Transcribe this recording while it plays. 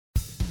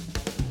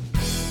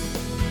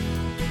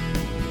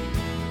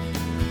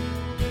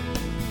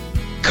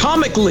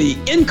Comically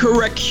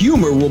incorrect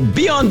humor will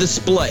be on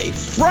display,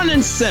 front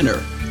and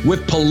center,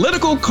 with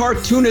political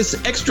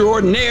cartoonist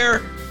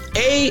extraordinaire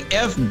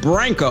A.F.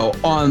 Branco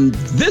on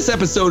this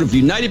episode of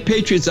United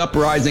Patriots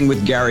Uprising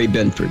with Gary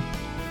Benford.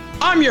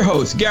 I'm your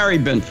host, Gary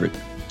Benford.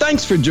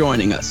 Thanks for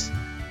joining us.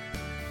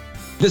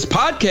 This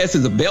podcast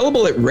is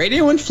available at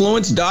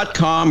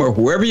radioinfluence.com or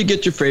wherever you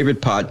get your favorite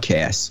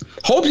podcasts.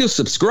 Hope you'll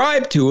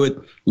subscribe to it,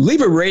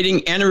 leave a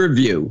rating and a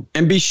review,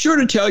 and be sure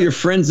to tell your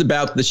friends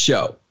about the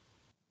show.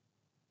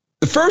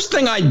 The first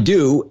thing I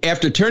do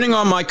after turning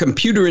on my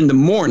computer in the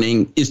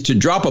morning is to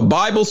drop a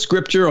Bible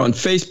scripture on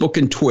Facebook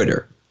and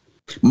Twitter.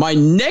 My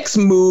next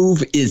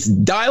move is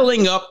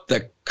dialing up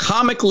the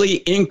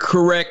Comically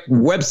Incorrect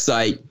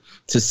website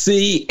to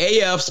see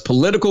AF's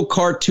political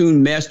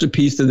cartoon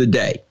masterpiece of the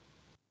day.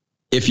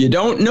 If you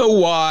don't know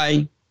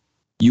why,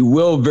 you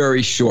will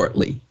very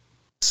shortly.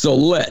 So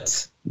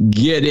let's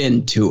get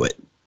into it.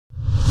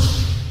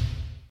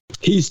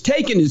 He's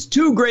taken his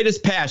two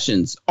greatest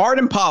passions, art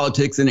and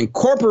politics, and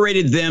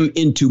incorporated them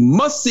into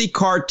must-see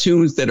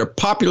cartoons that are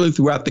popular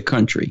throughout the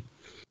country.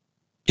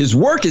 His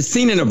work is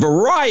seen in a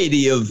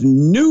variety of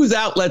news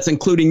outlets,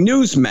 including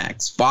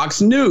Newsmax,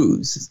 Fox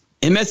News,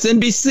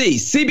 MSNBC,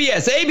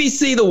 CBS,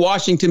 ABC, The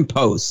Washington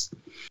Post.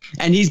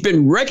 And he's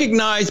been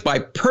recognized by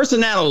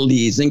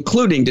personalities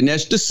including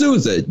Dinesh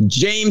D'Souza,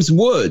 James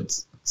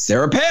Woods,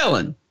 Sarah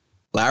Palin,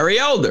 Larry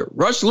Elder,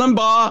 Rush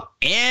Limbaugh,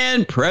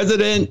 and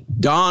President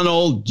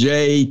Donald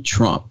J.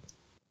 Trump.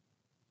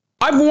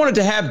 I've wanted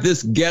to have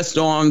this guest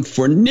on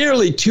for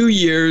nearly 2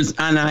 years,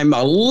 and I'm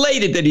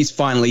elated that he's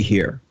finally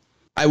here.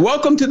 I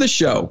welcome to the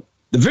show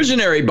the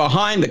visionary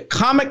behind the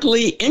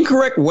Comically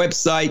Incorrect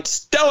website,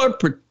 stellar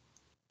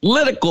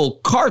political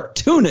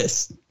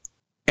cartoonist,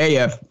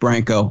 A.F.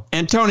 Branco.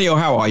 Antonio,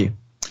 how are you?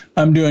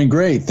 I'm doing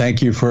great.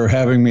 Thank you for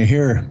having me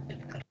here.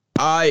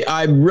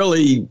 I'm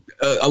really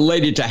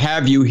elated to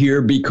have you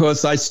here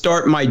because I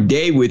start my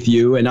day with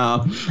you, and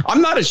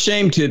I'm not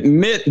ashamed to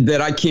admit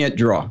that I can't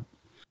draw.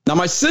 Now,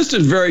 my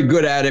sister's very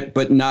good at it,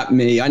 but not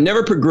me. I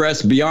never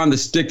progressed beyond the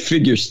stick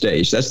figure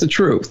stage. That's the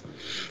truth.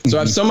 So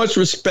I have so much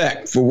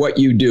respect for what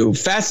you do,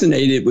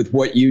 fascinated with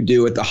what you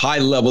do at the high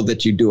level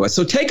that you do it.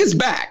 So take us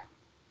back.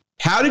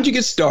 How did you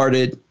get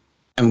started,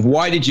 and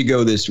why did you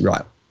go this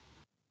route?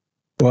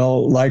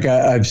 Well, like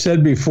I've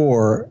said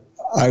before,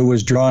 I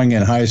was drawing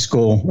in high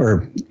school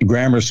or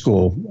grammar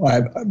school.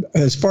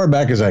 As far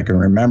back as I can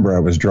remember, I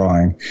was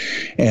drawing.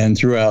 And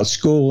throughout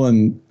school,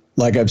 and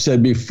like I've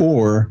said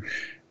before,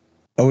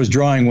 I was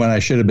drawing when I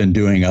should have been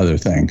doing other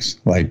things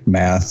like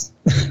math,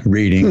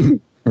 reading,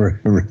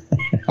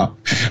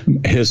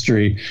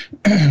 history.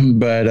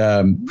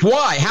 But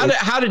why?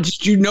 How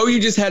did you know you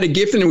just had a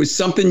gift and it was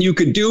something you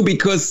could do?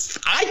 Because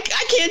I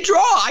can't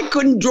draw. I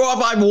couldn't draw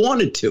if I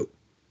wanted to.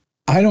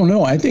 I don't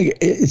know. I think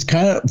it's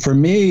kind of, for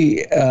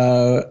me,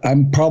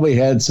 I probably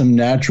had some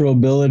natural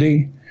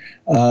ability,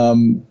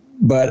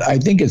 but I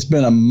think it's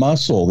been a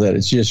muscle that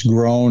it's just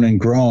grown and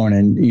grown,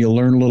 and you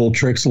learn little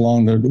tricks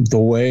along the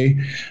way.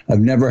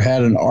 I've never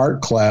had an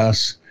art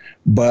class,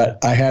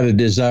 but I had a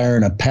desire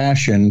and a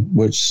passion,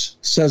 which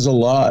says a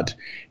lot.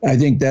 I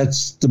think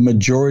that's the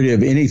majority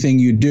of anything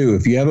you do.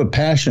 If you have a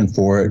passion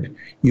for it,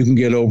 you can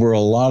get over a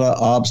lot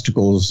of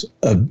obstacles,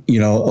 a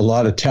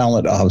lot of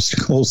talent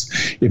obstacles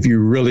if you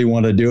really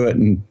want to do it.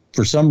 And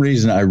for some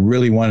reason, I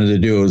really wanted to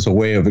do it as a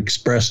way of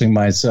expressing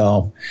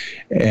myself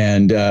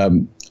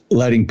and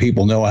letting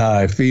people know how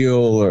I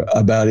feel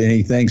about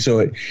anything.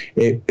 So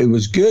it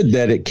was good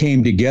that it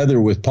came together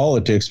with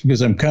politics,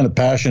 because I'm kind of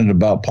passionate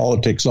about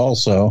politics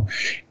also.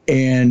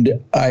 And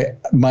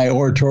my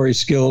oratory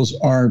skills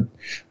aren't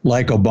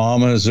like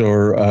Obama's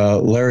or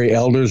Larry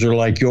Elder's or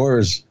like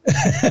yours.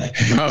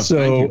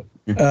 So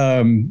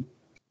the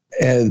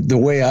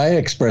way I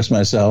express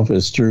myself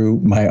is through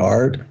my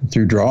art,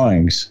 through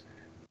drawings.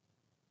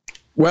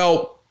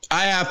 Well,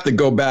 I have to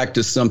go back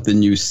to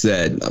something you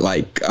said.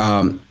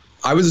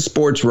 I was a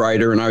sports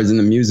writer and I was in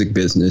the music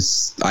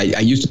business. I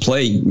used to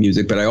play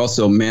music, but I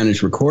also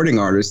managed recording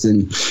artists.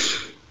 And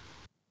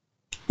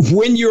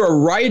when you're a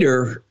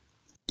writer,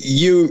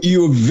 you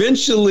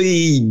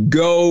eventually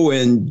go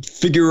and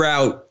figure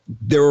out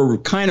there are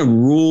kind of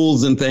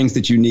rules and things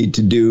that you need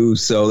to do.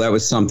 So that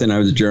was something. I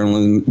was a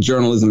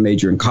journalism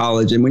major in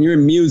college. And when you're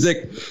in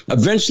music,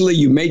 eventually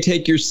you may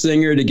take your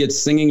singer to get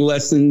singing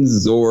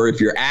lessons, or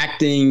if you're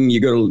acting,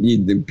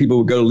 people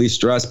would go to Lee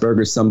Strasberg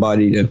or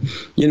somebody to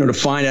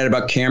find out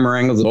about camera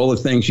angles and all the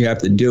things you have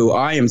to do.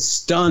 I am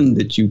stunned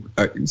that you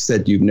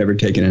said you've never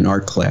taken an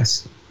art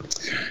class.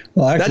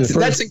 Well, actually,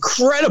 that's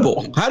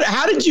incredible.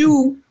 How did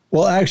you?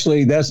 Well,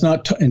 actually, that's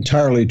not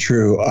entirely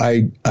true.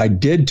 I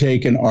did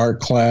take an art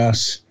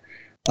class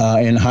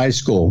in high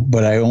school,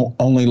 but I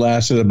only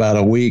lasted about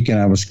a week and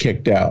I was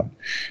kicked out.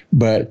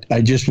 But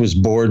I just was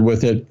bored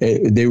with it.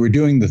 They were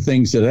doing the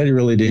things that I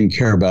really didn't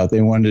care about. They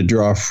wanted to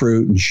draw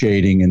fruit and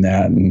shading and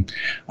that. And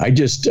I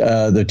just,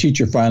 the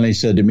teacher finally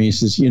said to me,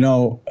 says,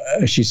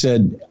 she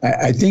said,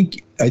 I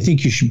think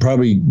you should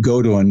probably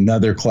go to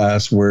another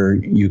class where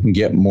you can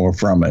get more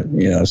from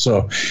it.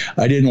 So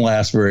I didn't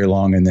last very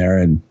long in there.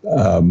 And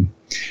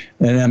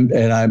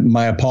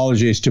my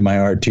apologies to my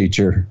art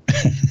teacher.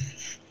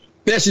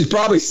 Yeah, she's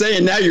probably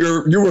saying now you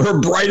were her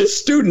brightest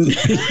student.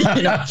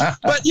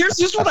 But here's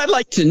just what I'd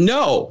like to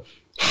know.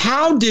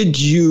 How did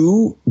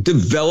you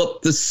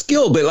develop the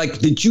skill?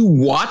 But did you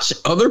watch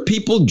other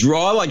people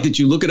draw? Did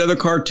you look at other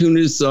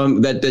cartoonists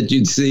that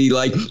you'd see?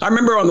 I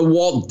remember on the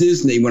Walt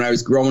Disney when I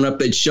was growing up,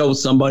 they'd show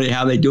somebody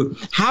how they do it.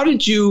 How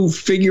did you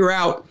figure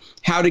out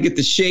how to get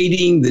the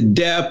shading, the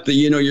depth?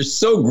 You're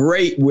so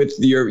great with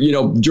your,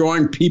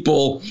 drawing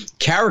people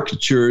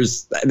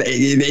caricatures.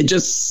 They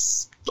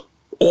just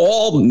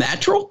all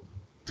natural?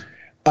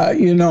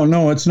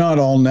 No, it's not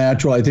all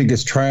natural. I think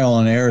it's trial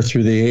and error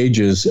through the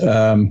ages.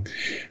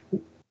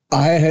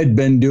 I had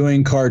been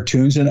doing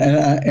cartoons, and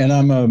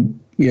I'm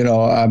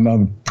I'm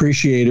an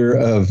appreciator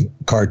of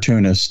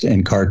cartoonists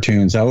and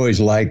cartoons. I always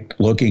liked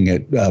looking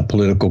at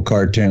political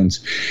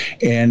cartoons,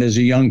 and as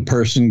a young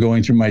person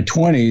going through my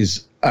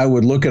 20s, I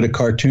would look at a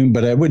cartoon,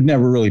 but I would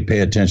never really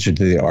pay attention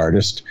to the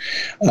artist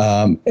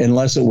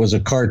unless it was a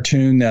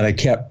cartoon that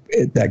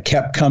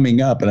kept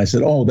coming up, and I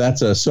said, "Oh,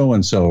 that's a so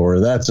and so," or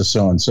 "That's a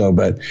so and so."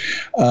 But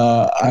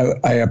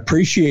I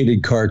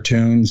appreciated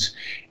cartoons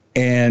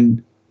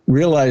and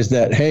realized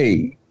that,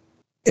 hey,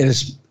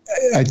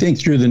 I think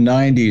through the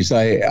 90s,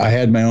 I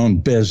had my own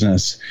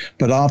business,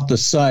 but off the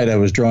side, I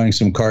was drawing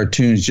some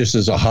cartoons just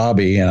as a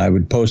hobby, and I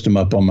would post them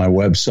up on my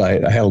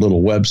website. I had a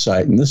little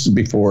website, and this is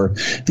before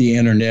the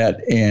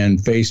internet and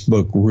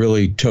Facebook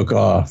really took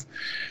off.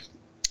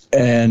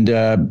 And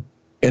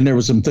there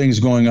was some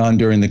things going on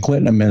during the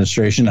Clinton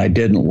administration I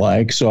didn't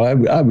like, so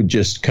I would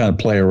just kind of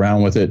play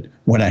around with it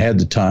when I had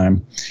the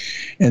time.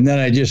 And then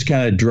I just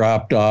kind of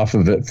dropped off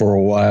of it for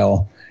a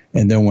while.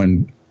 And then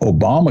when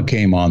Obama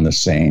came on the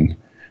scene,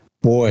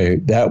 boy,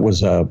 that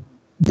was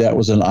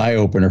an eye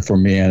opener for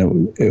me,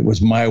 and it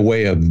was my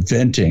way of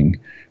venting.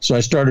 So I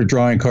started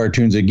drawing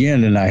cartoons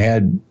again, and I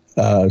had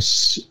a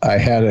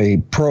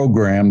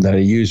program that I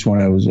used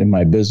when I was in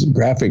my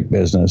graphic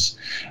business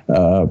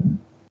that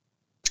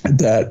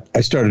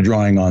I started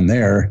drawing on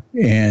there,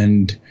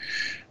 and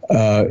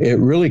it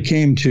really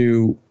came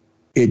to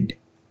it.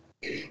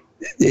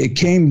 It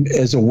came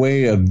as a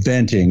way of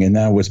venting, and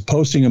I was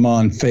posting them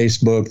on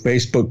Facebook.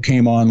 Facebook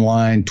came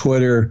online,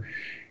 Twitter.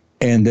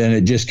 And then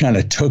it just kind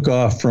of took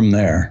off from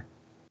there.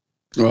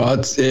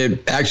 Well,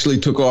 it actually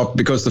took off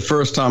because the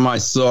first time I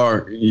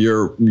saw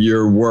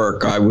your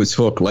work, I was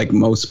hooked like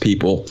most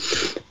people.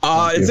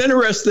 It's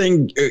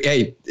interesting.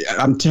 Hey,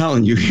 I'm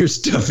telling you, your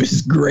stuff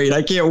is great.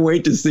 I can't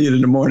wait to see it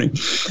in the morning.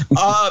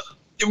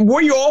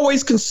 Were you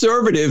always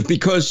conservative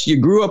because you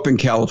grew up in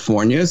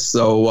California?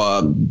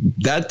 So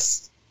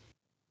that's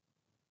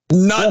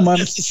not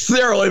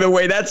necessarily the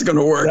way that's going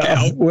to work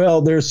out.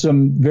 Well, there's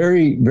some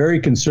very, very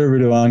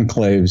conservative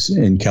enclaves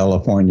in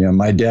California.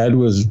 My dad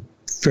was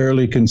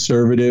fairly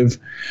conservative.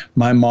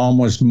 My mom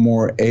was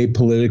more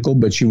apolitical,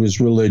 but she was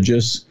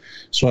religious.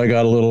 So I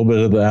got a little bit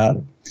of that.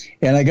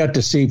 And I got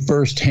to see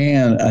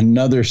firsthand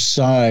another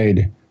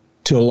side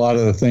to a lot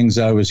of the things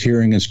I was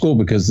hearing in school,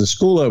 because the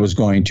school I was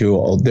going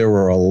to, there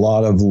were a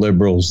lot of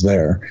liberals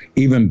there,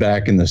 even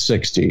back in the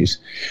 60s.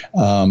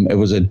 It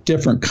was a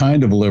different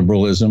kind of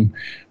liberalism,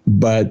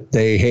 but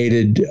they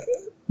hated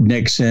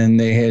Nixon.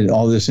 They had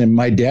all this. And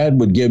my dad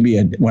would give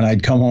me, when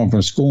I'd come home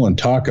from school and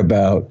talk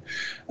about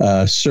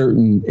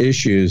certain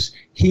issues,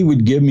 he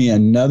would give me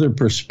another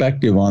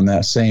perspective on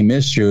that same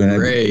issue,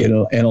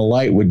 and a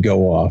light would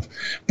go off.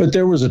 But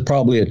there was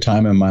probably a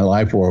time in my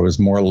life where I was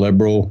more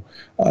liberal,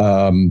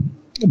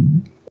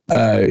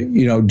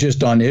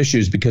 just on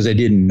issues because I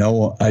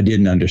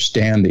didn't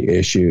understand the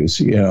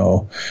issues,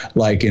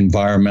 like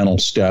environmental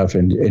stuff,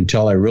 and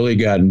until I really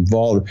got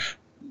involved.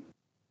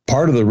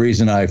 Part of the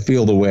reason I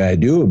feel the way I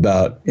do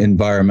about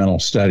environmental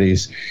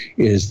studies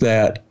is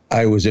that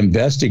I was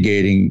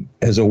investigating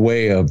as a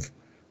way of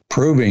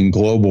proving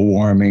global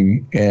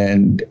warming.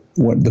 And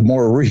the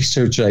more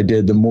research I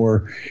did, the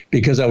more,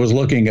 because I was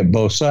looking at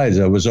both sides,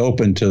 I was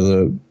open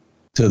to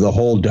the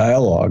whole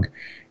dialogue.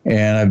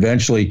 And I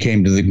eventually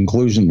came to the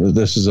conclusion that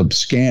this is a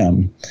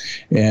scam,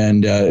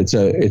 and it's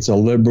a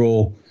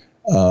liberal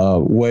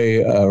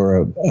way,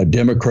 or a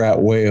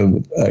Democrat way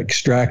of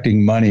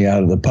extracting money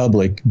out of the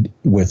public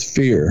with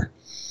fear.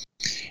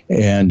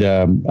 And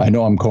I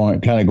know I'm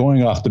kind of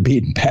going off the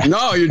beaten path.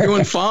 No, you're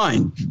doing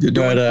fine. You're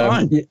doing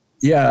fine.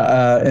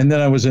 Yeah. And then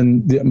I was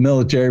in the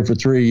military for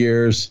 3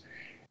 years,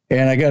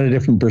 and I got a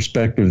different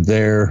perspective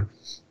there.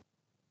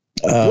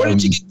 What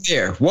did you get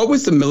there? What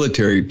was the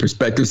military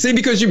perspective? See,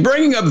 because you're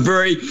bringing up a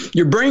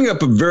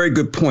very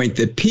good point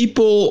that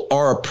people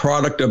are a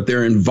product of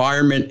their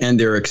environment and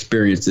their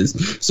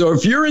experiences. So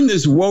if you're in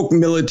this woke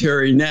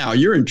military now,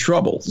 you're in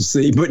trouble.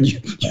 See, but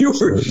you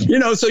were,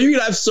 so you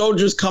could have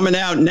soldiers coming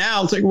out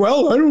now and say,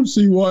 well, I don't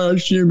see why I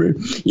should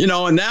be,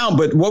 and now,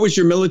 but what was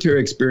your military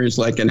experience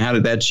like and how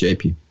did that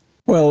shape you?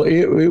 Well,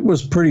 it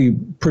was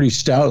pretty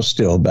stout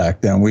still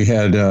back then. We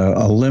had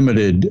a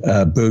limited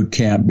boot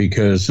camp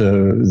because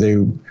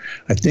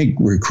I think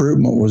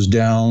recruitment was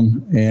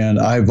down, and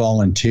I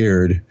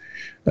volunteered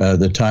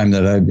the time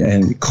that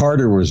and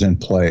Carter was in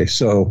play.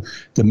 So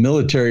the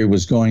military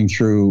was going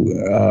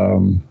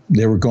through,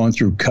 they were going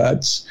through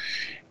cuts.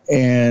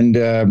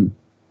 And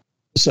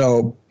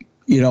so,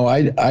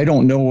 I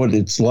don't know what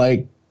it's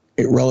like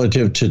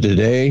relative to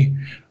today.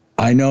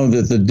 I know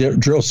that the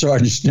drill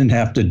sergeants didn't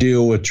have to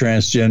deal with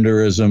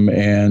transgenderism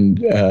and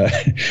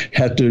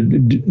had to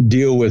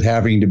deal with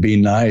having to be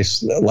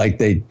nice like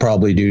they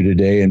probably do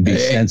today and be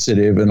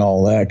sensitive and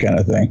all that kind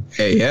of thing.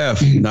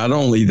 AF, not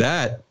only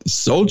that,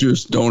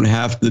 soldiers don't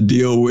have to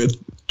deal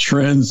with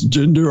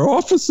transgender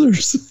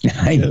officers.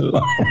 I know.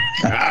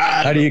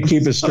 How do you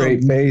keep a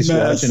straight face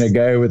watching a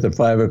guy with a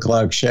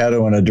 5:00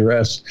 shadow and a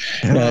dress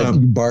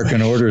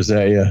barking orders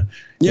at you?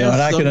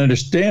 And I can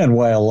understand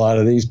why a lot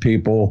of these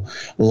people,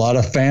 a lot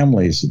of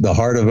families, the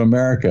heart of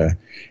America,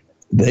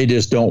 they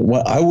just don't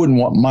want, I wouldn't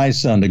want my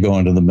son to go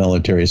into the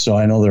military. So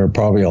I know there are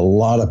probably a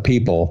lot of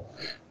people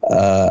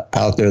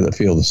out there that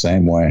feel the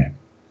same way.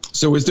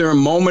 So was there a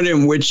moment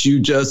in which you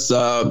just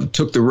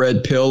took the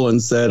red pill and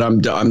said,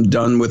 I'm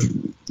done with,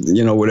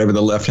 whatever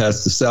the left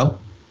has to sell?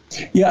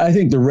 Yeah, I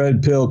think the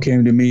red pill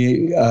came to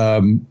me.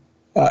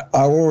 I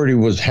already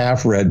was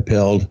half red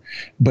pilled,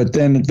 but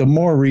then the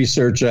more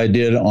research I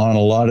did on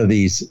a lot of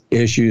these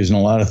issues and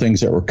a lot of things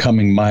that were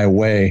coming my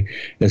way,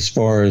 as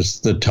far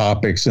as the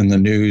topics and the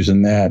news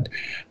and that,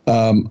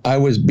 I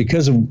was,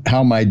 because of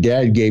how my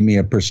dad gave me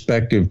a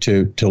perspective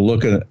to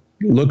look at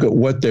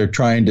what they're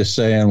trying to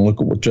say and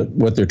look at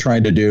what they're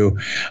trying to do,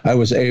 I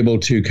was able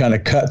to kind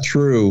of cut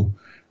through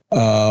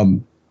the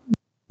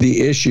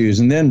issues.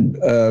 And then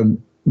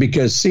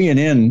because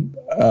CNN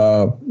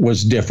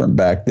was different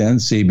back then,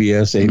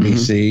 CBS,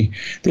 ABC,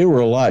 they were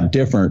a lot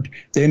different.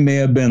 They may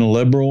have been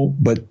liberal,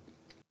 but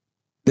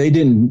they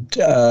didn't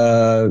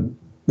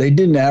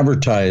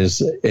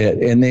advertise it,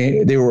 and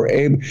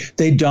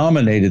they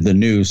dominated the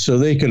news, so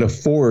they could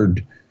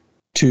afford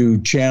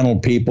to channel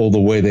people the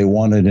way they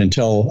wanted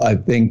until I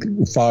think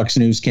Fox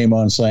News came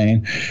on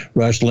scene,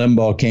 Rush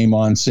Limbaugh came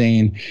on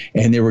scene,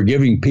 and they were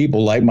giving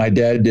people, like my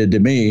dad did to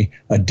me,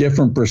 a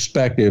different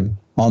perspective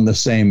on the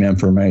same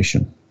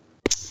information.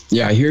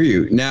 Yeah, I hear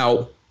you.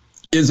 Now,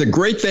 it's a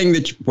great thing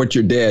that what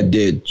your dad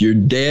did. Your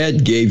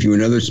dad gave you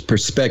another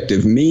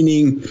perspective,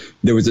 meaning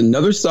there was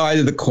another side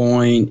of the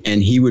coin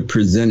and he would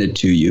present it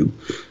to you.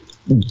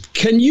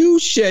 Can you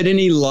shed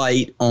any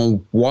light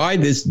on why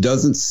this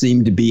doesn't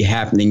seem to be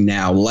happening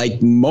now?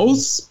 Like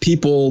most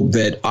people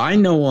that I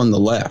know on the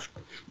left,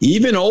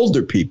 even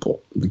older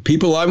people, the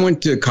people I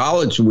went to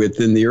college with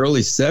in the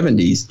early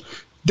 70s,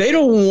 they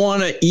don't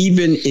want to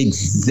even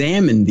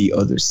examine the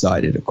other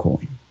side of the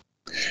coin.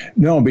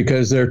 No,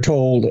 because they're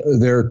told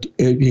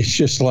it's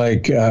just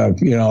like,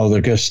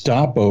 the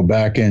Gestapo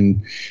back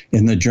in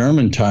the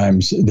German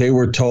times. They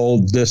were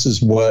told this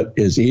is what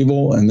is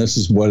evil and this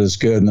is what is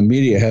good. And the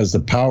media has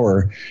the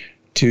power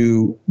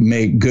to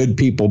make good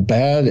people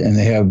bad, and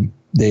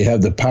they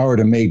have the power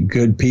to make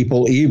good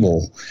people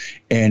evil.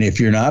 And if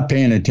you're not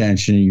paying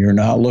attention, you're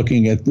not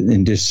looking at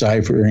and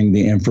deciphering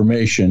the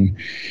information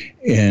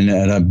in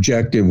an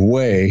objective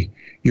way,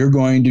 you're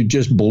going to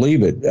just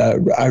believe it.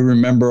 I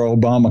remember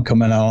Obama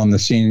coming out on the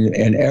scene,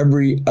 and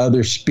every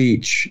other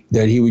speech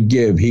that he would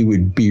give, he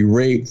would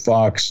berate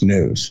Fox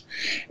News.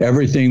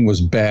 Everything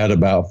was bad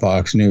about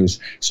Fox News.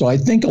 So I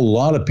think a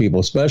lot of people,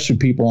 especially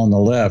people on the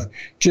left,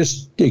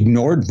 just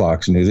ignored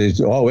Fox News. They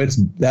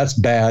said, that's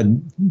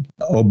bad.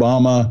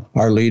 Obama,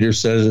 our leader,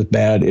 says it's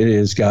bad. It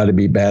has got to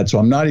be bad. So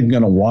I'm not even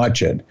going to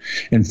watch it.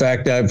 In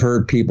fact, I've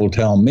heard people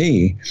tell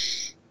me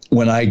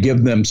when I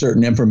give them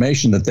certain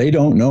information that they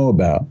don't know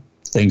about,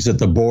 things at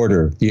the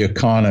border, the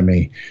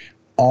economy,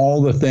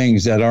 all the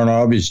things that aren't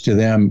obvious to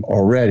them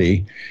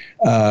already.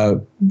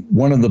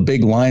 One of the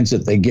big lines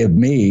that they give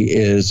me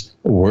is,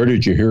 where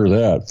did you hear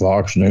that?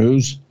 Fox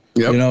News?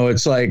 Yep.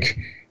 It's like,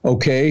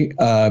 okay,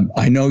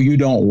 I know you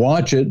don't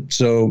watch it,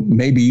 so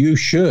maybe you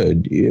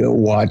should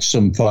watch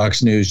some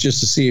Fox News just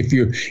to see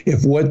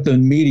if what the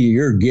media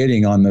you're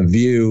getting on The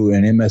View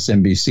and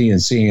MSNBC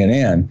and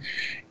CNN,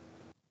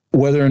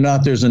 whether or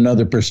not there's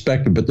another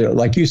perspective. But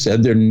like you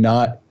said, they're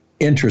not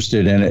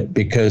interested in it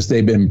because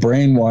they've been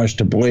brainwashed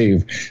to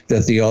believe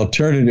that the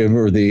alternative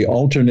or the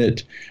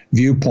alternate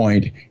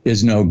viewpoint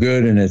is no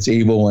good and it's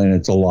evil and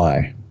it's a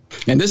lie.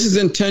 And this is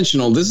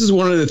intentional. This is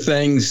one of the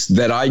things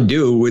that I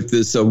do with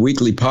this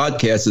weekly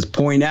podcast is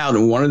point out,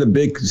 and one of the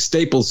big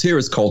staples here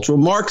is cultural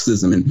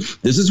Marxism. And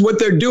this is what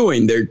they're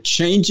doing. They're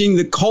changing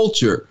the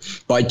culture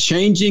by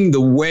changing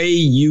the way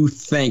you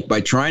think,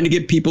 by trying to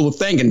get people to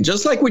think. And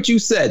just like what you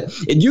said,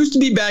 it used to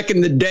be back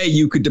in the day,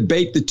 you could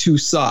debate the two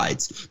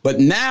sides. But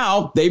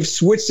now they've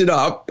switched it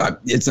up.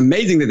 It's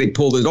amazing that they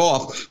pulled it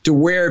off to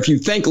where if you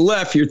think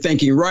left, you're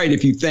thinking right.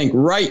 If you think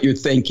right, you're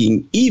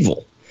thinking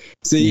evil.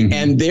 See,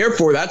 and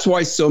therefore, that's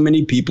why so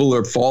many people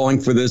are falling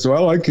for this.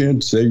 Well, I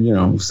can't say,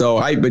 So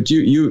but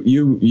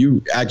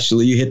you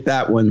actually hit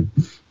that one.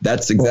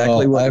 That's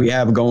exactly what we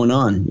have going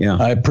on. Yeah,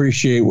 I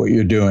appreciate what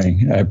you're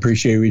doing. I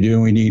appreciate what you're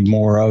doing. We need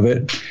more of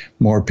it,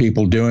 more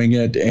people doing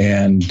it,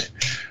 and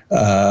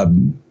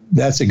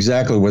that's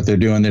exactly what they're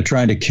doing. They're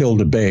trying to kill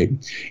debate.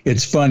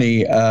 It's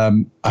funny.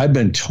 I've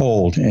been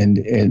told, and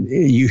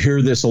you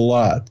hear this a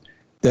lot,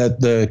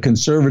 that the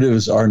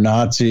conservatives are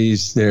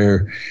Nazis.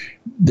 They're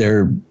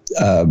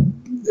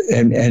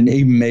and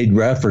even made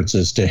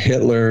references to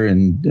Hitler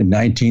in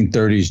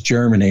 1930s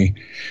Germany.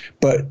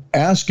 But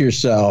ask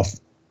yourself,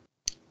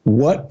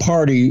 what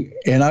party,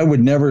 and I would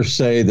never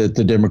say that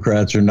the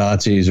Democrats are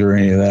Nazis or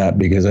any of that,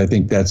 because I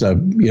think that's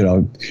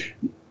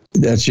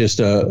that's just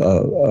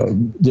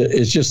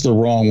it's just the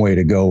wrong way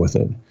to go with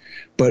it.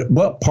 But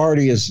what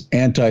party is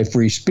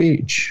anti-free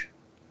speech?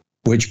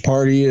 Which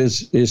party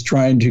is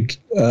trying to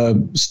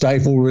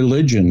stifle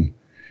religion?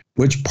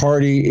 Which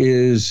party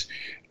is,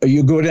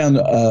 you go down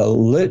a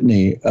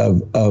litany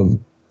of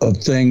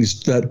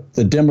things that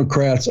the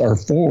Democrats are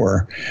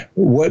for.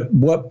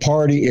 What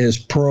party is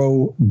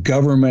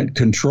pro-government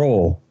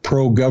control,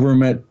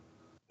 pro-government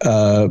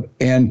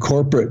and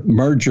corporate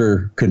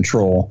merger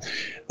control?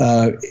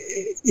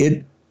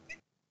 If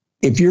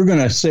you're going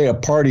to say a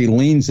party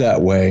leans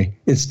that way,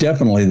 it's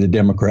definitely the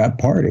Democrat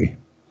Party.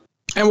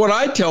 And what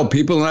I tell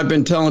people, and I've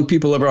been telling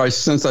people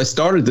since I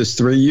started this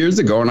 3 years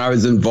ago, and I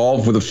was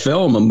involved with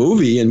a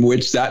movie in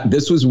which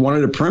this was one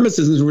of the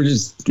premises, which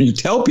is you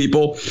tell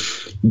people,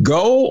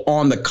 go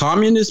on the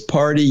Communist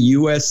Party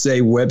USA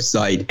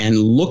website and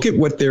look at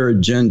what their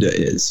agenda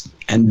is.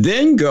 And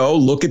then go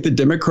look at the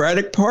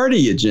Democratic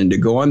Party agenda,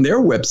 go on their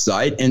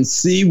website and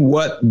see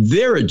what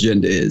their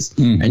agenda is.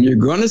 Mm-hmm. And you're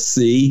going to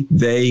see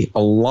they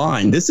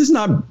align. This is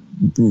not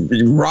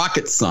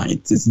rocket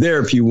science. It's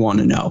there if you want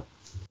to know.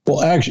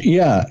 Well, actually,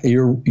 yeah,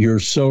 you're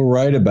so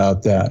right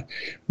about that.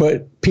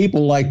 But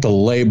people like to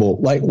label,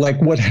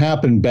 like what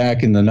happened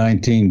back in the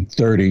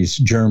 1930s,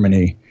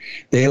 Germany.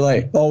 They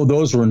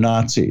those were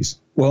Nazis.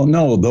 Well,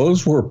 no,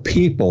 those were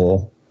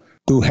people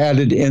who had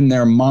it in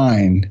their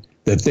mind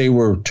that they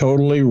were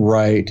totally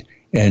right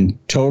and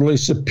totally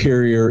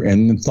superior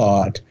in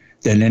thought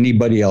than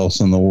anybody else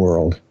in the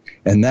world.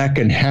 And that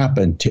can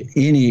happen to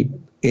any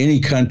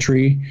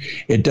country.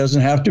 It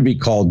doesn't have to be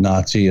called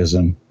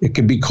Nazism. It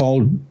could be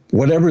called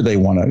whatever they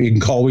want to. You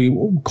can call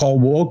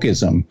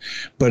wokeism.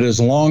 But as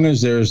long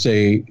as as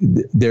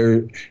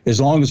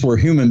long as we're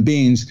human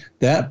beings,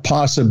 that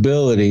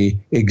possibility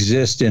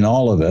exists in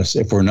all of us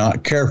if we're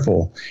not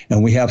careful,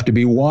 and we have to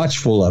be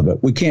watchful of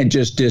it. We can't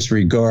just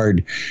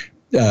disregard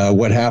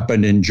what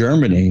happened in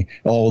Germany.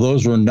 Oh,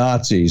 those were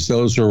Nazis.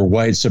 Those were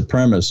white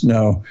supremacists.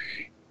 No.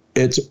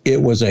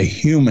 It was a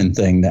human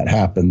thing that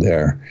happened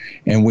there,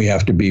 and we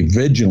have to be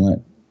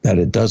vigilant that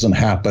it doesn't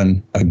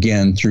happen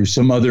again through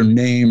some other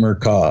name or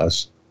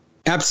cause.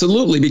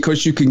 Absolutely,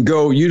 because you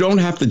don't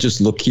have to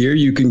just look here.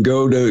 You can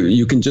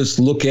just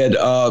look at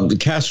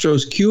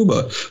Castro's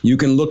Cuba. You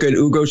can look at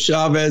Hugo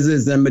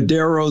Chavez's and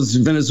Maduro's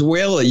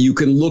Venezuela. You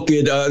can look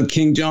at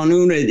Kim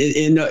Jong-un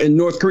in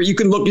North Korea. You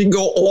can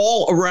go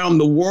all around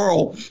the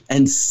world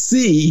and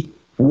see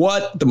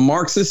what the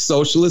Marxist,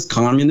 socialist,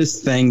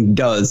 communist thing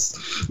does.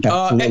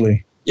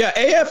 Absolutely.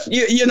 AF,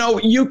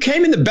 you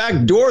came in the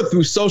back door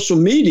through social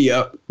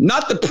media,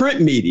 not the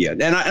print media.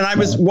 And I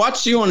was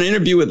watching you on an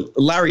interview with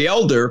Larry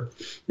Elder,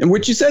 in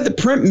which you said the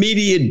print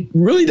media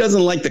really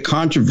doesn't like the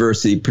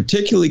controversy,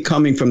 particularly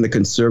coming from the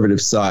conservative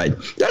side.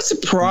 Did that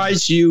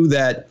surprise you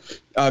that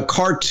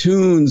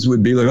cartoons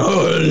would be like,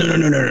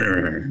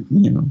 oh,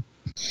 no.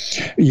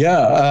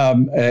 Yeah,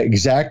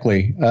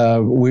 exactly.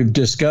 We've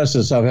discussed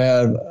this. I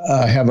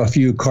have a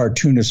few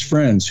cartoonist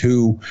friends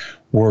who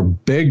were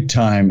big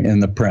time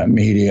in the print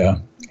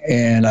media,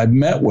 and I've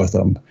met with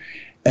them,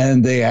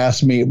 and they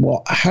asked me,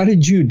 "Well, how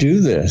did you do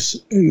this?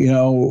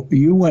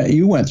 You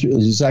went through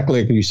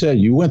exactly like you said.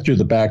 You went through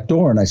the back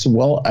door." And I said,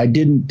 "Well, I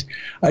didn't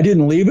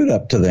leave it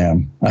up to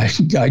them.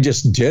 I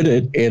just did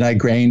it, and I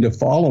gained a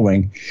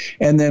following,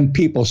 and then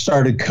people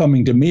started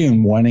coming to me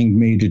and wanting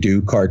me to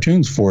do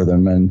cartoons for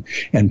them and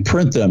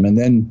print them, and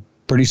then."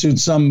 Pretty soon,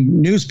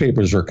 some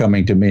newspapers were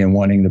coming to me and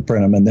wanting to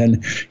print them. And then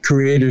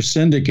Creators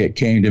Syndicate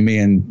came to me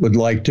and would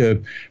like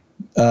to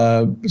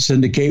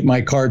syndicate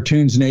my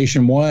cartoons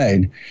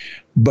nationwide.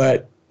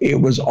 But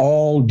it was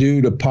all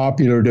due to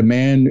popular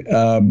demand.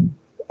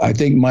 I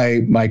think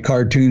my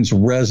cartoons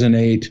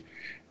resonate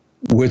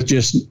with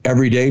just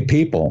everyday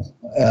people.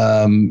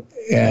 And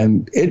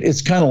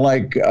it's kind of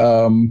like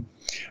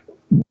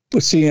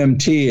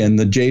CMT and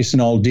the Jason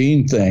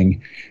Aldean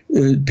thing,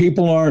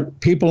 people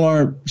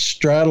aren't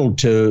straddled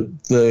to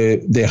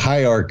the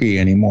hierarchy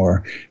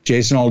anymore.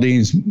 Jason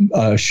Aldean's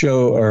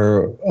show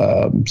or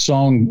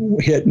song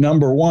hit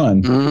number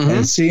one,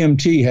 and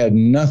CMT had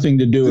nothing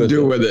to do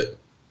with it.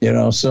 You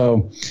know,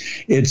 so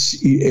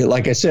it's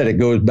like I said, it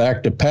goes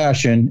back to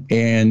passion.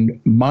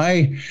 And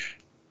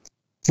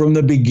from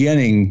the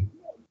beginning,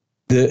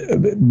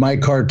 my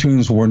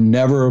cartoons were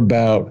never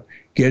about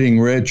getting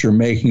rich or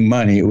making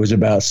money. It was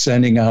about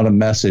sending out a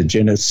message.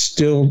 And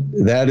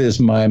that is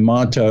my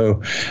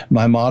motto.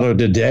 My motto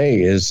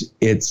today is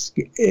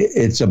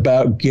it's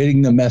about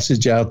getting the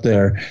message out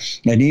there.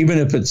 And even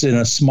if it's in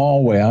a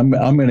small way, I'm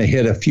going to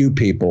hit a few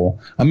people.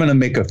 I'm going to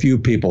make a few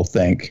people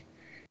think.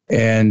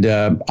 And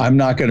I'm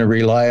not going to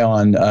rely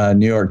on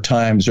New York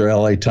Times or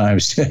LA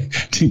Times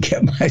to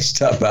get my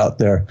stuff out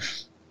there.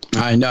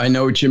 I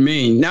know what you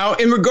mean. Now,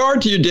 in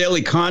regard to your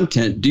daily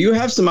content, do you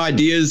have some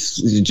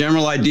ideas,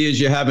 general ideas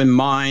you have in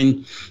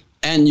mind,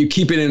 and you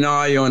keeping an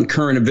eye on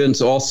current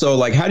events also?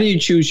 Like, how do you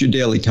choose your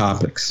daily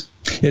topics?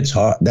 It's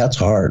hard. That's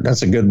hard.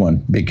 That's a good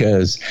one,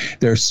 because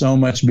there's so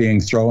much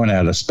being thrown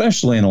at,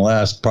 especially in the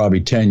last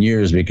probably 10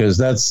 years, because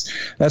that's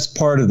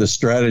part of the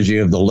strategy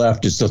of the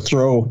left, is to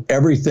throw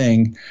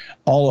everything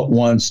all at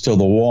once to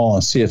the wall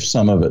and see if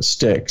some of it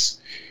sticks.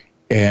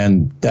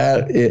 And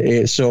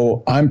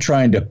so I'm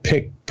trying to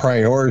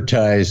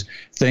prioritize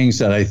things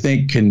that I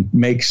think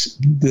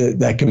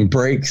that can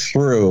break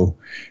through,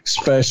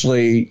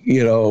 especially,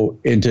 you know,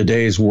 in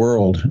today's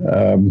world.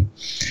 And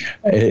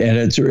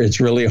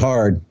it's really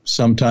hard.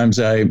 Sometimes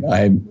I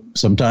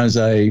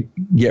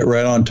get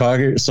right on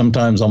target.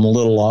 Sometimes I'm a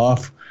little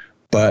off,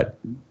 but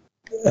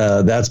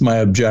that's my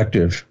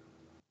objective.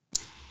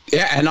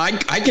 Yeah, and I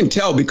can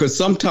tell, because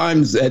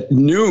sometimes at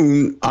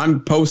noon I'm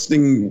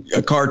posting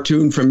a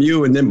cartoon from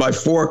you, and then by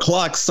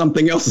 4:00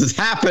 something else has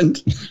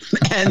happened,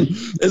 and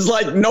it's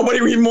like nobody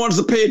even wants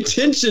to pay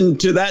attention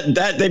to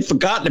that. They've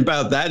forgotten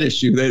about that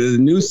issue. The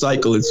news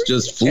cycle is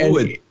just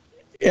fluid.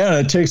 Yeah,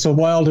 it takes a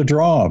while to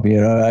draw. You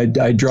know,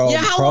 I draw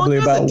probably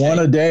about one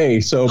a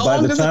day. So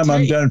by the time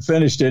I'm done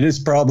finished it's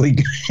probably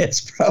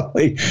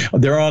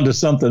they're on to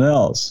something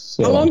else.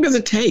 So. How long does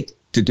it take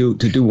to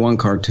do one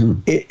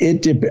cartoon?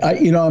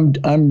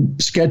 I'm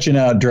sketching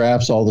out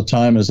drafts all the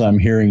time as I'm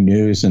hearing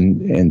news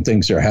and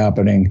things are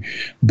happening,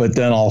 but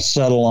then I'll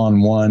settle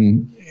on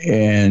one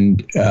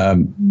and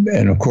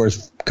of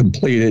course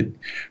complete it.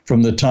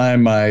 From the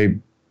time I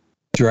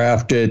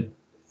draft it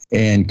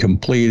and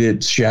complete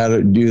it,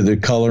 do the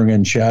coloring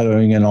and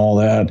shadowing and all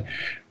that,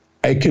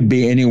 it could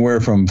be anywhere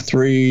from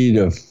 3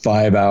 to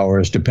 5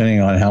 hours, depending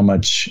on how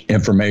much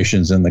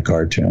information's in the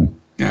cartoon.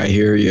 I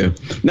hear you.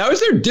 Now, is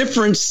there a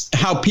difference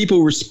how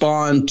people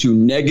respond to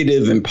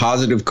negative and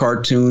positive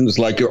cartoons?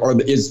 Like,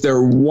 or is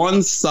there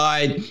one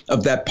side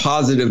of that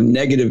positive,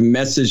 negative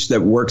message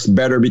that works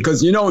better?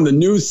 Because, you know, in the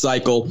news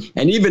cycle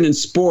and even in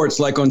sports,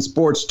 like on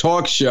sports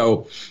talk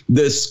show,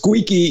 the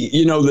squeaky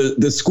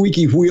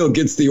wheel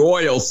gets the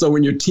oil. So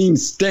when your team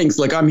stinks,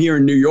 like I'm here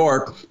in New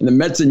York and the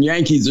Mets and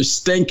Yankees are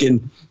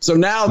stinking, so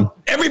now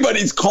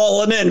everybody's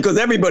calling in because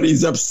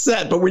everybody's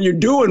upset. But when you're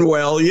doing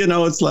well, you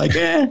know, it's like,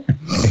 eh.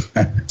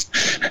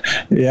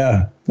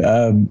 Yeah,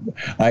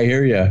 I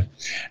hear you.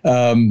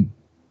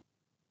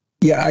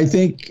 Yeah, I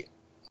think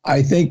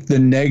the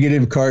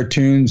negative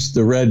cartoons,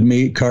 the red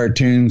meat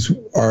cartoons,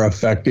 are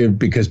effective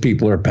because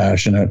people are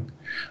passionate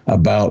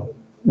about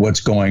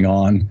what's going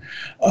on.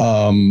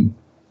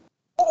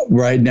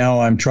 Right now,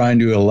 I'm trying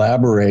to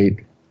elaborate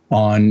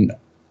on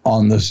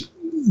the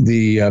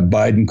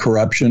Biden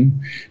corruption,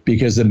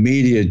 because the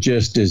media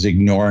just is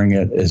ignoring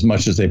it as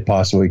much as they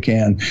possibly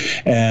can.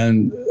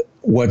 And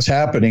what's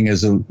happening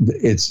is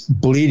it's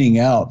bleeding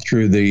out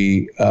through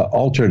the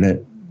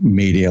alternate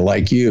media,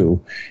 like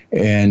you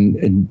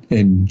and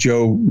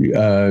Joe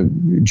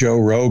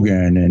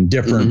Rogan and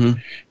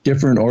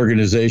different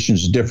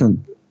organizations,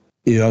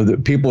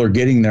 that people are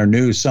getting their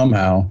news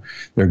somehow.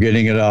 They're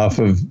getting it off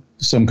of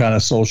some kind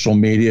of social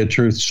media.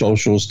 Truth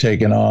Social's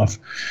taken off.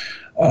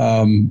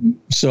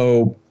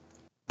 So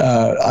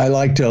I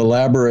like to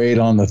elaborate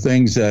on the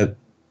things that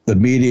the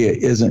media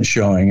isn't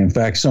showing. In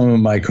fact, some of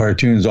my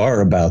cartoons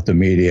are about the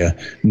media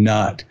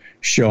not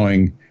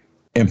showing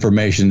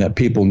information that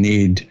people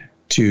need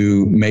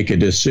to make a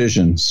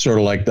decision, sort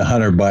of like the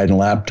Hunter Biden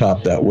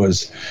laptop that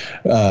was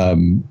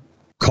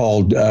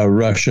called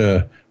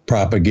Russia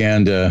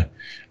propaganda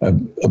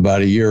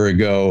about a year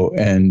ago,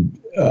 and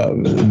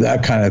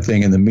that kind of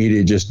thing, and the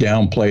media just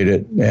downplayed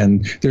it.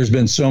 And there's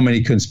been so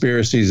many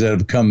conspiracies that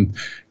have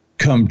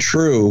come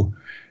true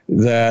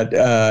that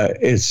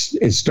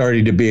it's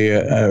starting to be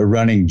a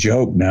running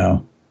joke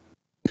now.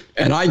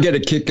 And I get a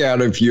kick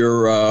out of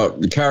your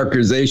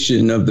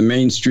characterization of the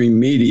mainstream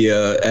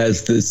media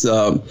as this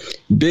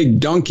big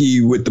donkey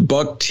with the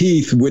buck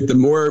teeth, with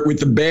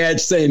the badge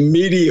saying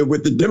media,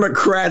 with the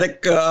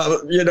Democratic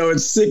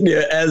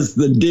insignia as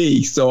the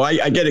D. So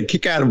I get a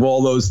kick out of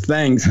all those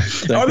things.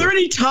 Are there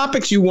any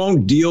topics you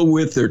won't deal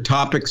with, or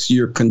topics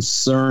you're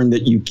concerned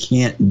that you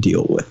can't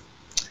deal with?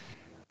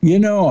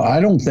 I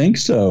don't think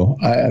so.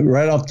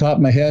 Right off the top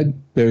of my head,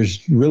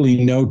 there's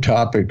really no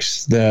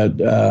topics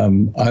that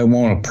I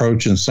won't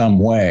approach in some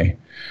way.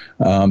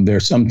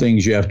 There's some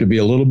things you have to be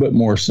a little bit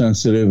more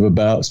sensitive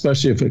about,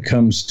 especially if it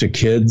comes to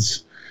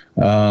kids.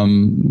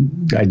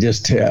 I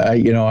just,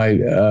 when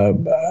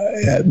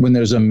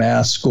there's a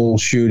mass school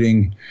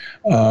shooting,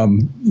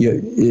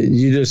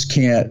 you just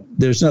can't.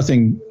 There's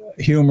nothing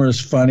humorous,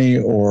 funny,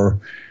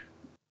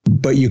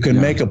 but you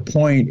can make a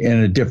point in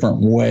a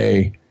different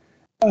way.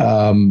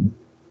 So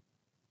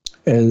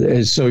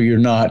you're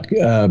not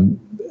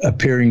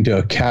appearing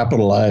to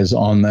capitalize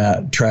on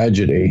that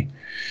tragedy.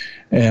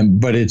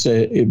 But it's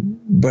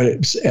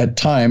at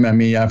time. I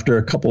mean, after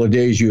a couple of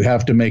days, you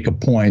have to make a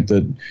point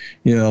that,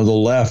 the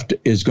left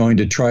is going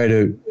to try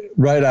to,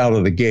 right out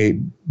of the gate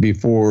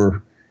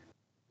before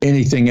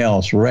anything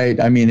else, right?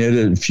 I mean,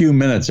 a few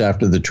minutes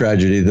after the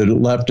tragedy, the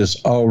left is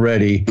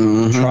already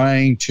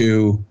trying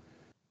to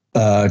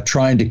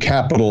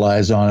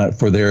capitalize on it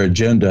for their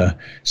agenda.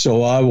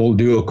 So I will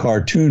do a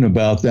cartoon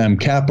about them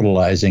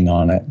capitalizing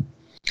on it.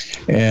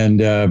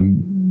 And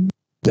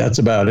that's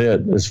about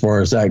it as far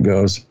as that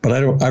goes. But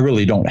I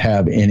really don't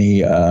have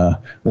any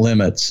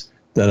limits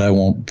that I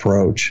won't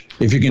approach.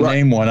 If you can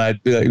name one,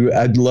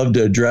 I'd love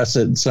to address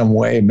it in some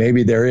way.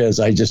 Maybe there is.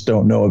 I just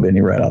don't know of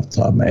any right off the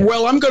top of my head.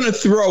 Well, I'm going to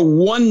throw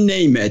one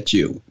name at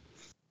you.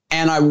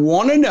 And I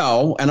want to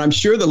know, and I'm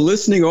sure the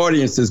listening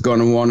audience is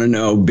going to want to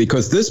know,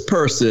 because this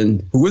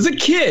person who was a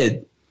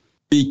kid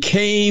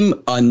became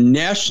a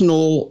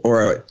national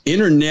or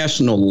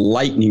international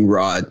lightning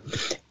rod.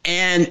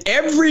 And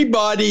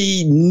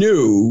everybody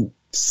knew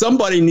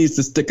somebody needs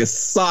to stick a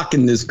sock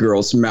in this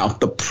girl's mouth.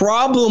 The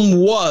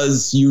problem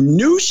was you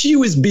knew she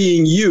was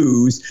being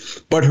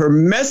used, but her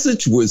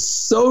message was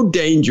so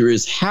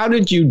dangerous. How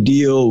did you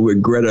deal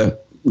with Greta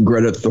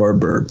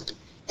Thunberg?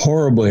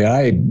 Horribly.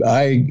 I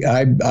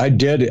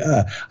did.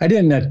 I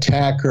didn't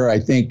attack her. I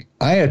think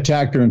I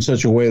attacked her in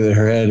such a way that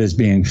her head is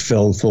being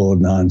filled full of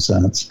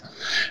nonsense.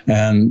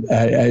 And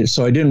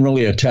so I didn't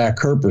really attack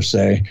her per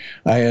se.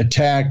 I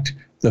attacked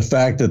the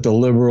fact that the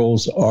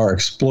liberals are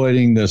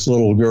exploiting this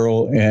little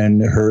girl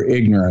and her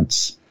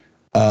ignorance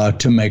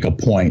to make a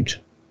point.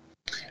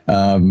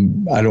 I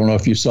don't know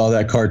if you saw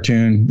that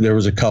cartoon. There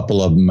was a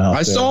couple of them out there.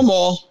 I saw them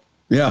all.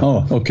 Yeah.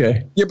 Oh,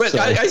 okay. Yeah, but so,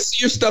 I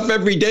see your stuff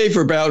every day for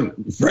about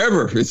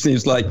forever, it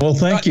seems like. Well,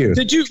 thank you.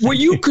 Were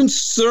you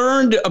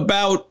concerned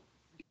about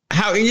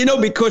how,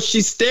 because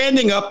she's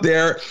standing up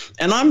there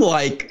and I'm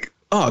like,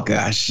 oh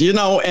gosh, and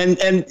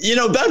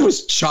that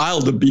was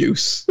child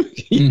abuse.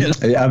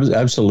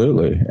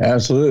 Absolutely.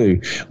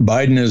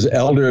 Biden is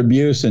elder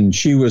abuse and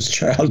she was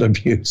child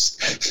abuse.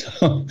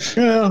 So.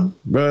 Yeah,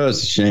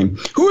 that's a shame.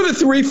 Who are the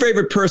three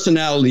favorite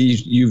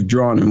personalities you've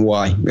drawn and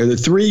why? Are the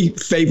three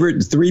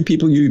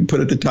people you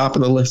put at the top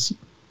of the list?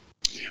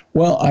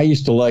 Well, I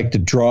used to like to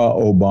draw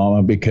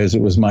Obama because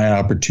it was my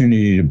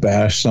opportunity to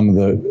bash some of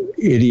the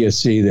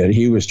idiocy that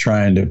he was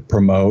trying to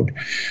promote.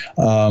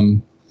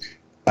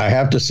 I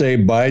have to say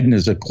Biden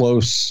is a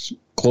close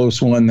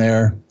one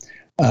there.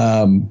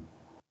 I'm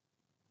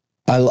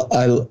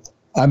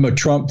a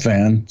Trump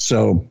fan,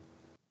 so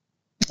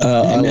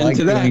I like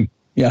doing.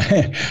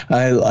 Yeah,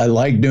 I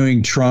like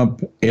doing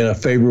Trump in a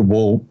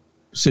favorable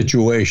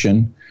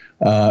situation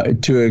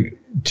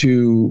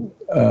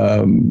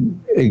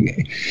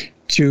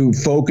to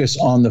focus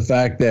on the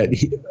fact that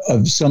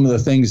of some of the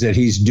things that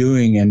he's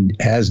doing and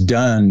has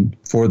done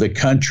for the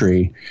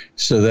country,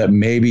 so that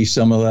maybe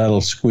some of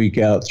that'll squeak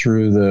out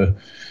through the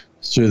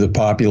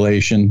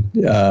population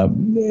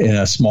in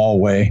a small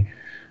way.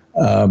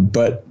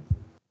 But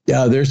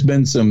yeah,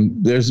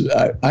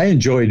 I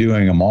enjoy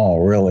doing them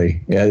all,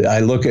 really. I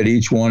look at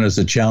each one as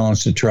a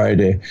challenge to try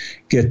to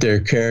get their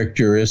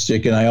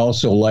characteristic. And I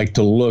also like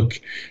to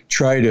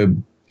try to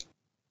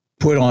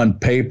put on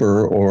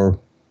paper or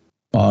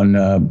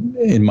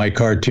in my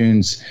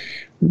cartoons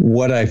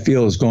what I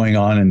feel is going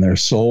on in their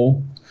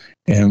soul,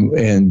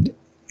 and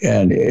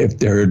if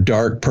they're a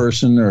dark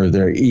person or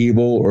they're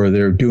evil or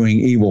they're doing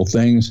evil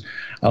things,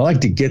 I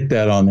like to get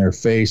that on their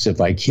face if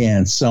I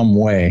can, some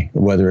way,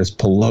 whether it's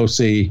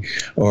Pelosi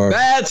or.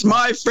 That's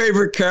my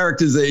favorite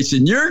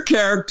characterization. Your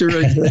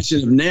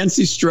characterization of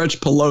Nancy Stretch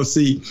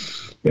Pelosi,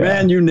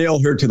 man, you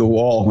nailed her to the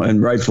wall,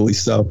 and rightfully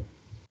so.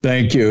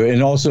 Thank you.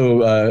 And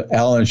also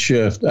Alan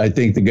Schiff. I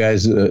think the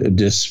guy's a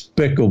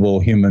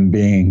despicable human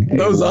being.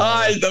 Those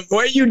eyes, the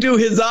way you do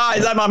his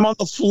eyes, I'm on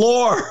the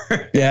floor.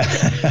 Yeah.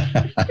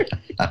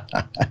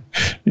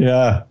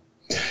 Yeah.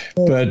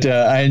 But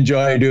I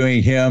enjoy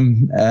doing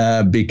him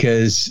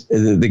because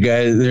the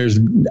guy,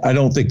 I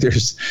don't think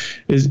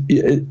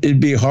it'd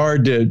be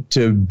hard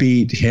to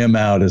beat him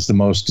out as the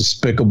most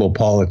despicable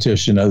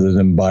politician other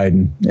than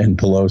Biden and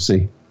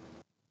Pelosi.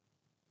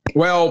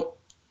 Well,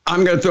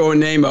 I'm going to throw a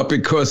name up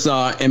because,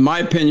 in my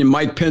opinion,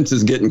 Mike Pence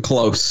is getting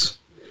close.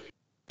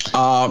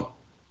 How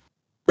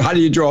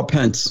do you draw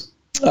Pence?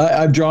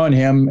 I've drawn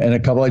him and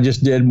I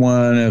just did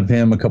one of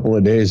him a couple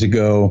of days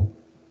ago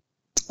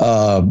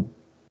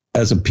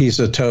as a piece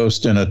of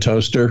toast in a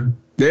toaster.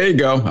 There you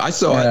go. I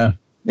saw it.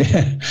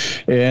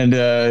 and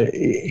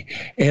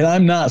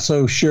I'm not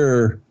so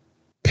sure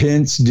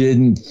Pence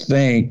didn't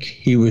think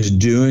he was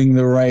doing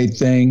the right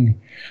thing,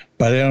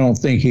 but I don't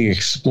think he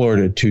explored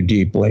it too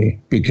deeply,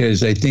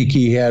 because I think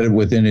he had it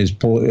within his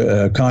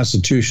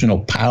constitutional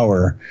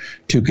power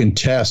to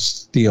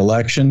contest the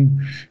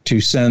election,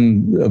 to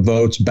send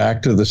votes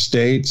back to the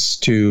states.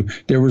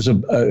 There was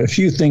a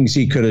few things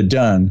he could have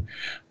done.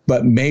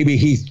 But maybe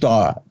he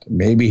thought, I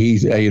don't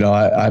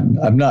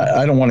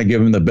want to give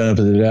him the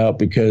benefit of the doubt,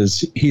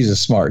 because he's a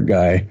smart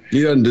guy.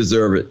 He doesn't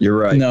deserve it. You're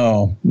right.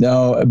 No,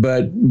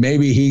 but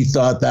maybe he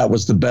thought that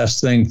was the best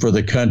thing for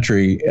the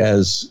country,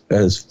 as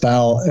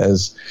foul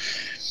as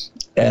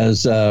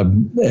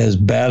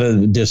bad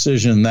a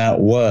decision that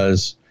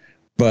was.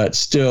 But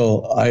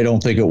still, I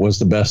don't think it was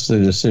the best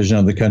decision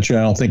of the country.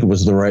 I don't think it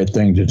was the right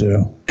thing to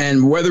do.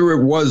 And whether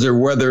it was or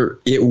whether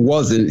it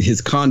wasn't,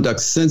 his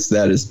conduct since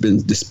that has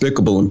been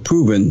despicable and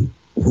proven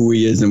who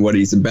he is and what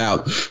he's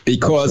about,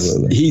 because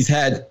Absolutely.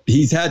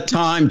 he's had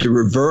time to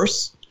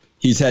reverse.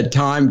 He's had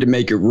time to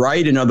make it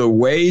right in other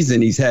ways,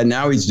 and he's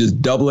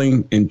just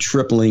doubling and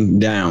tripling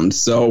down.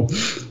 So,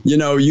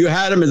 you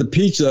had him as a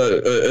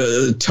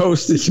pizza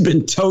toast that's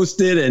been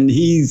toasted, and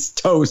he's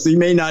toast. He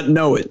may not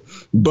know it,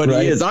 but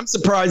right. He is. I'm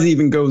surprised he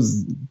even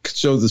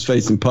shows his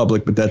face in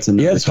public, but that's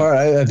another. Yeah, it's hard.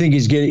 I think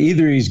he's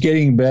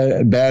getting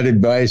bad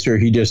advice, or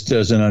he just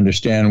doesn't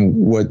understand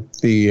what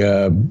the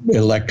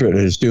electorate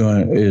is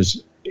doing,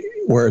 is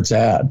where it's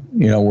at,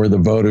 where the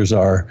voters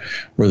are,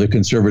 where the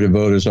conservative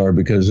voters are,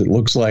 because it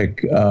looks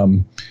like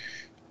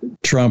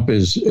Trump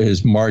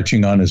is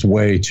marching on his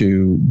way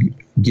to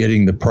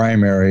getting the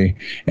primary,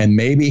 and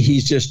maybe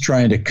he's just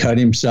trying to cut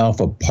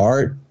himself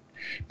apart,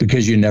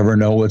 because you never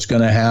know what's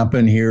going to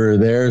happen here or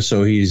there.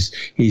 So he's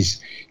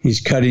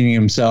cutting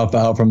himself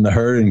out from the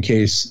herd in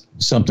case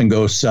something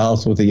goes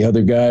south with the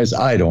other guys.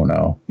 I don't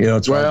know.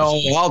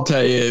 I'll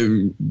tell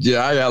you,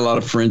 I got a lot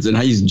of friends, and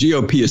he's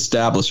GOP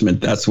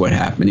establishment. That's what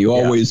happened. He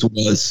always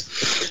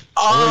was.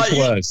 Always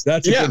was.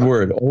 That's a good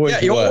word.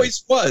 He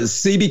always was.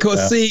 See,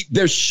 because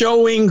they're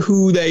showing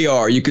who they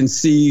are. You can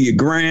see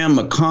Graham,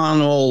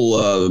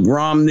 McConnell,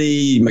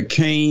 Romney,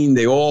 McCain.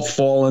 They all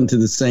fall into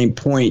the same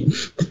point.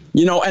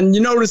 And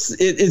you notice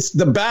it's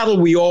the battle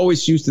we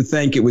always used to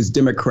think it was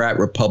Democrat,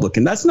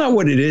 Republican. That's not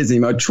what it is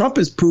anymore. Trump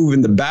has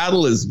proven the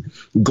battle is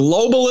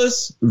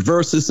globalists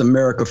versus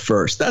America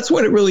first. That's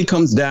what it really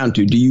comes down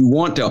to. Do you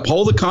want to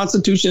uphold the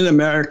Constitution of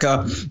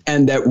America,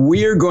 and that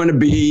we're going to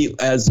be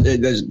as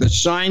the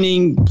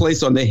shining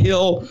place on the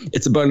hill?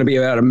 It's going to be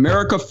about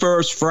America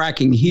first,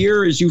 fracking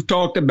here, as you've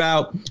talked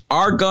about,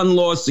 our gun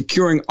laws,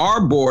 securing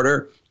our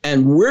border,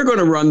 and we're going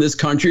to run this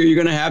country, or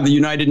you're going to have the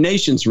United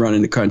Nations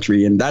running the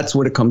country. And that's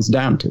what it comes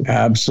down to.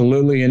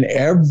 Absolutely. And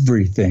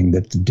everything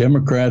that the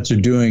Democrats are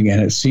doing,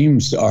 and it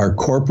seems our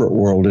corporate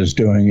world is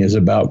doing, is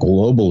about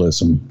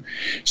globalism.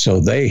 So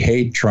they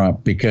hate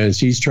Trump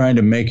because he's trying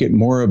to make it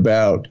more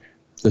about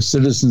the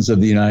citizens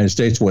of the United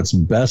States, what's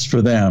best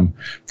for them.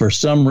 For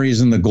some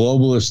reason, the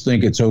globalists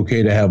think it's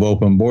okay to have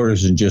open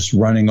borders and just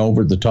running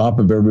over the top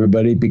of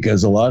everybody,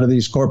 because a lot of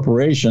these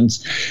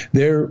corporations,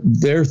 they're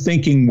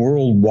thinking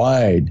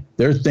worldwide.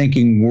 They're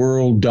thinking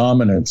world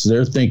dominance.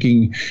 They're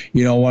thinking,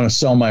 I want to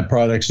sell my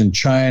products in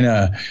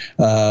China,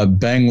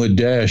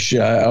 Bangladesh.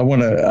 I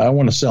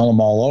want to sell them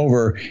all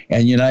over.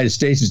 And the United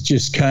States is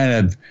just kind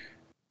of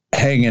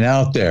hanging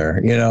out there,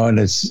 and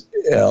it's,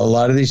 a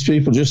lot of these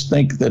people just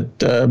think that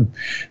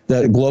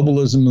that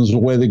globalism is the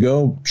way to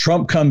go.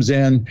 Trump comes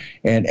in,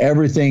 and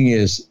everything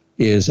is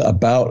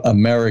about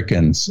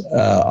Americans,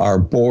 our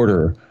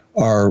border,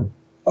 our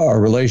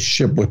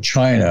relationship with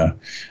China,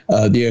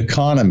 the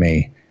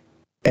economy,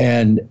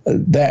 and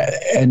that,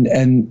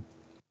 and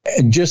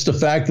just the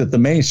fact that the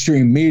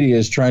mainstream media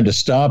is trying to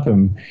stop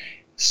him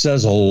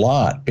says a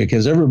lot,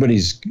 because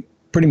everybody's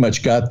pretty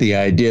much got the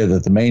idea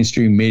that the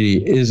mainstream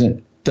media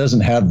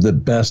doesn't have the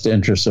best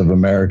interests of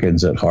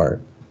Americans at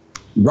heart.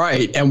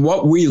 Right. And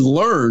what we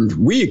learned,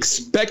 we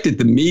expected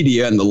the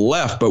media and the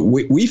left, but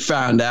we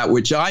found out,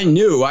 which I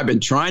knew, I've been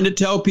trying to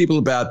tell people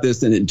about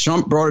this, and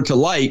Trump brought it to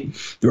light.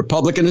 The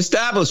Republican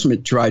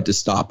establishment tried to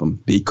stop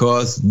them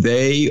because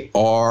they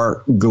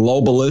are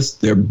globalists.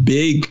 They're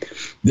big.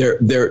 They're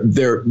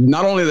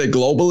not only are they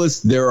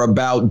globalists, they're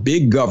about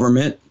big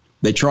government.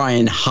 They try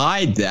and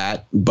hide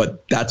that,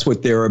 but that's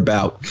what they're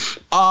about.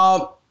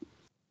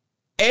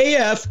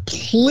 AF,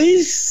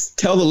 please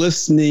tell the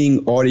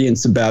listening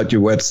audience about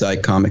your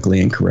website, Comically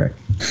Incorrect.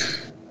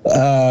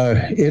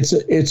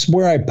 It's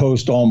where I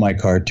post all my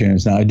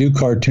cartoons. Now, I do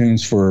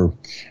cartoons for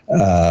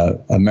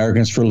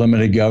Americans for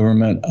Limited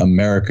Government,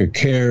 America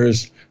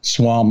Cares,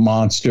 Swamp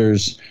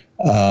Monsters,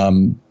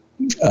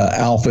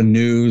 Alpha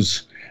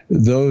News.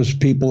 Those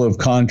people have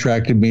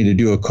contracted me to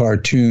do a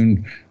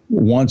cartoon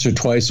once or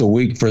twice a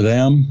week for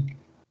them.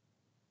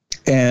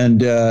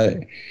 And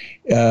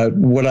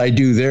what I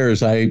do there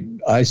is I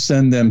I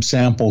send them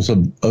samples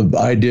of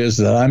ideas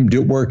that I'm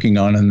working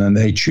on, and then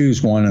they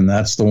choose one, and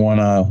that's the one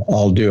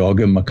I'll do. I'll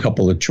give them a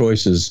couple of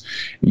choices,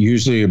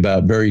 usually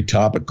about very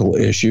topical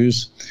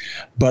issues.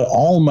 But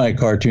all my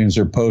cartoons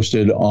are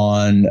posted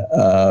on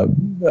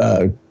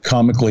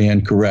Comically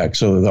Incorrect.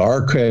 So the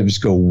archives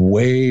go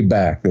way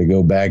back. They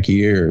go back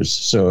years.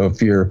 So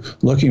if you're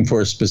looking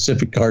for a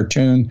specific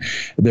cartoon,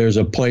 there's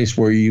a place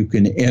where you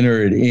can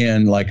enter it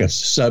in like a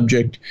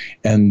subject,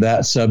 and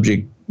that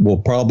subject will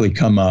probably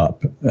come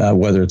up,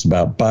 whether it's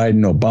about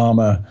Biden,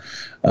 Obama,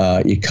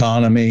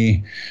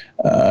 economy.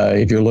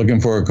 If you're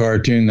looking for a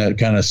cartoon that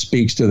kind of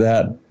speaks to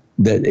that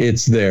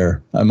it's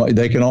there.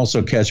 They can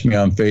also catch me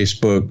on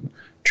Facebook,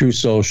 True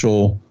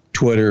Social,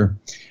 Twitter.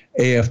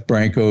 AF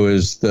Branco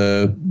is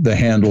the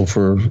handle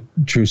for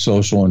True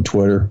Social and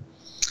Twitter.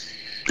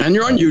 And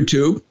you're on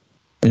YouTube.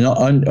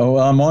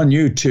 I'm on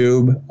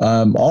YouTube.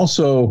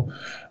 Also,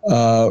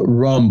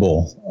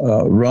 Rumble.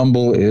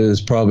 Rumble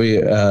is probably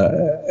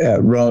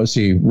at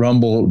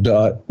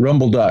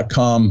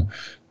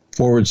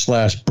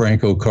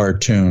rumble.com/Branco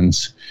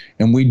cartoons.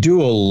 And we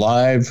do a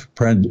live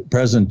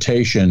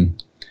presentation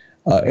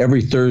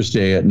every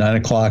Thursday at 9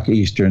 o'clock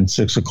Eastern,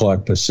 6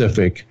 o'clock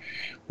Pacific,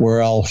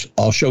 where I'll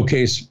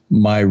showcase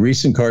my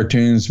recent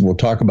cartoons. We'll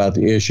talk about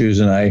the issues,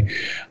 and I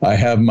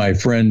have my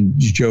friend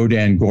Joe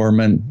Dan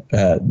Gorman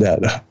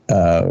that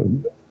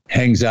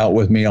hangs out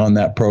with me on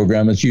that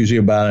program. It's usually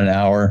about an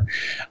hour.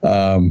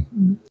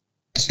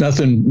 It's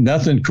nothing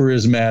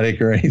charismatic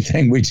or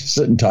anything. We just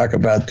sit and talk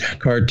about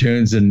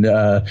cartoons, and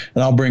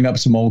I'll bring up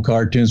some old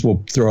cartoons.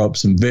 We'll throw up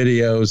some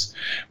videos,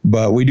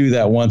 but we do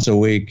that once a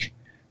week,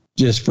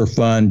 just for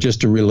fun,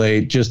 just to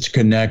relate, just to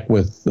connect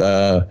with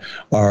the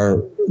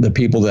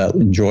people that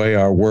enjoy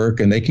our work,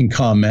 and they can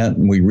comment,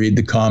 and we read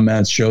the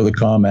comments, show the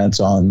comments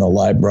on the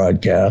live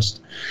broadcast.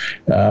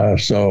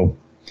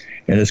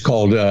 And it's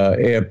called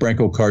AF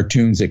Branco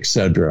Cartoons,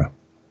 etc.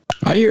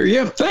 I hear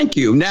you. Thank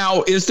you.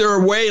 Now, is there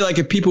a way, like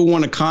if people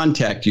want to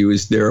contact you,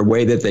 is there a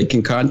way that they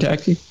can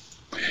contact you?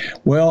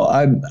 Well,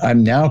 I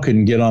now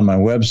can get on my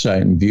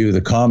website and view the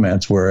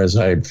comments, whereas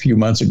a few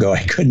months ago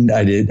I couldn't.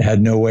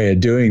 Had no way of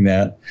doing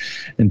that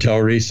until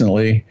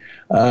recently.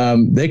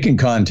 They can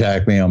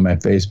contact me on my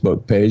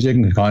Facebook page. They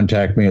can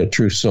contact me at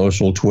True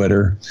Social,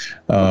 Twitter.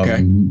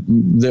 Okay.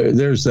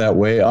 There's that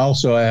way.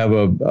 Also, I have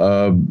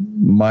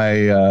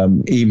my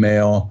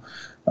email.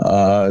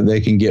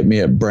 They can get me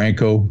at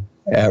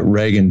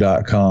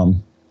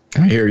Branco@Reagan.com.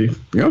 I hear you.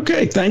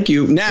 Okay, thank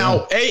you.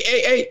 Now,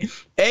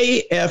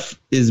 AF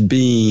is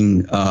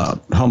being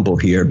humble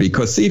here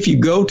because see, if you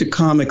go to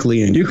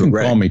Comically and you can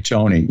call me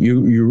Tony.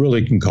 You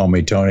really can call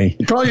me Tony.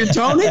 You call you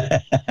Tony?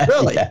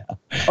 Really? Yeah.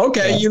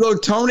 Okay, you know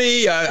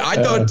Tony. I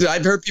thought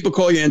I've heard people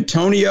call you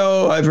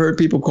Antonio. I've heard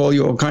people call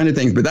you all kind of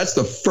things, but that's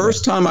the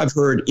first time I've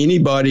heard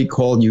anybody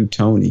call you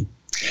Tony.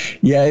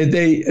 Yeah,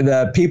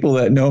 the people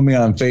that know me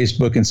on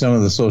Facebook and some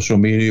of the social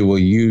media will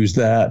use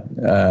that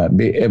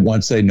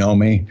once they know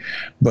me.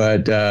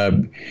 But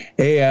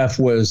AF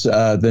was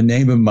the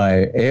name of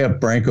my AF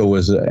Branco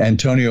was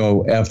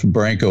Antonio F.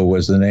 Branco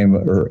was the name,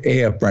 or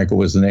AF Branco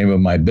was the name of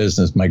my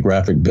business, my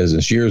graphic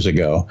business years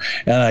ago,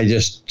 and I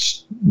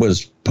just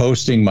was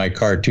posting my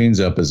cartoons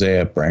up as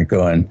AF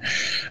Branco and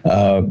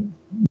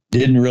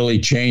didn't really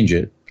change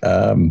it.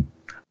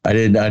 I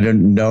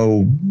didn't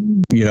know,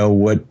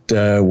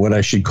 what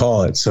I should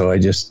call it. So I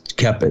just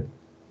kept it.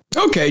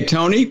 Okay,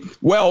 Tony.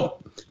 Well,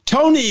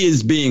 Tony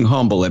is being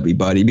humble,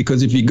 everybody,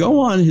 because if you go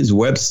on his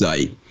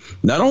website,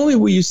 not only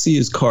will you see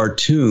his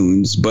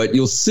cartoons, but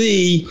you'll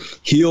see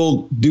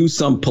he'll do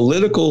some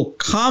political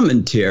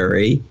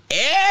commentary.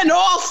 And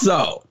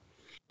also,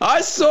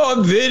 I saw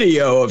a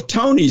video of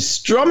Tony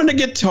strumming a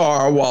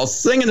guitar while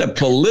singing a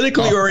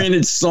politically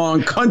oriented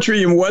song,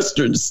 country and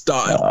western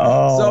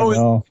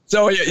style.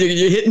 So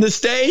you're hitting the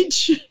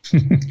stage?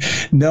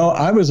 No,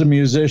 I was a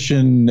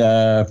musician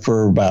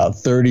for about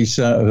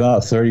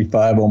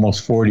 35,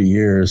 almost 40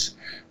 years.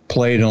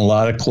 Played in a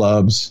lot of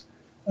clubs.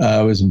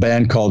 It was a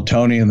band called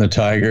Tony and the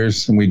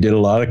Tigers, and we did a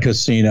lot of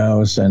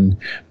casinos and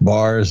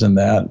bars and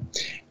that.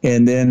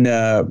 And then,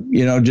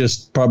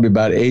 just probably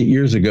about 8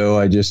 years ago,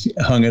 I just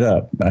hung it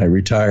up. I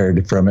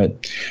retired from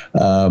it.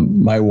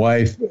 My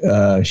wife,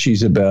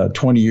 she's about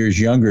 20 years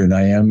younger than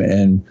I am,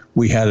 and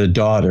we had a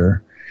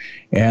daughter.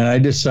 And I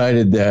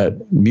decided that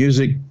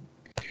music,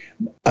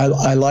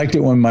 I liked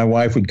it when my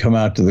wife would come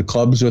out to the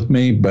clubs with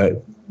me,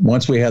 but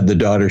once we had the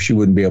daughter, she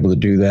wouldn't be able to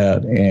do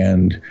that.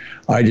 And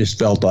I just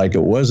felt like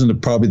it wasn't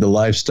probably the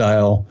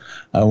lifestyle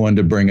I wanted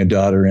to bring a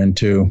daughter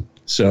into.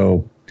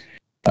 So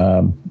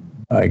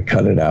I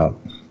cut it out.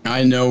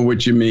 I know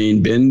what you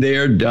mean. Been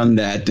there, done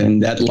that,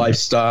 and that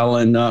lifestyle,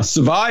 and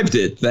survived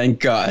it. Thank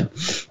God.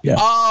 Yeah.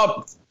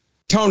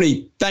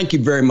 Tony, thank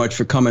you very much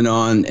for coming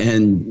on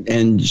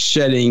and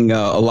shedding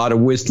a lot of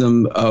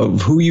wisdom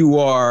of who you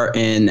are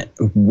and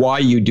why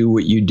you do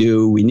what you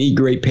do. We need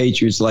great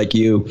patriots like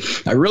you.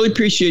 I really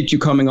appreciate you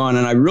coming on,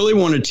 and I really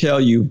want to tell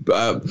you,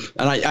 I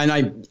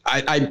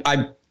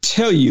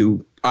tell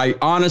you, I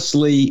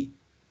honestly,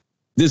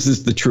 this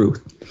is the truth.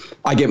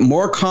 I get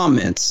more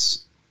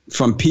comments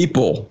from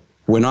people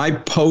when I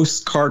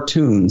post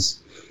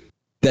cartoons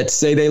that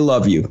say they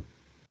love you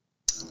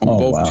on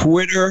both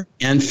Twitter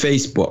and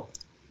Facebook.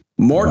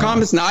 More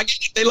comments. Now, I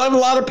get it, they love a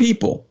lot of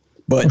people,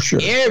 but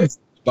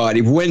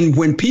everybody,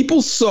 when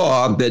people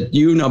saw that,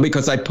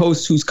 because I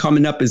post who's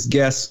coming up as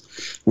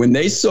guests, when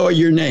they saw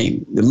your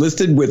name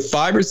listed with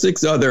 5 or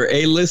 6 other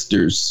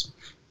A-listers,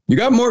 you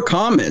got more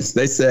comments.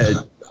 They said,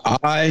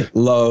 I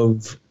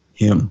love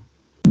him.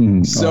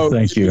 So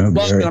thank you. I'm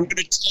going to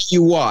tell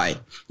you why.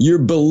 You're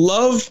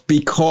beloved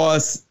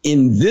because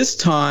in this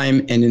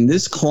time and in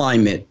this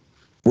climate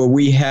where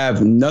we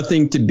have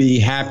nothing to be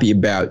happy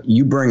about,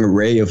 you bring a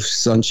ray of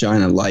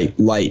sunshine and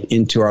light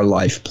into our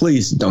life.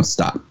 Please don't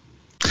stop.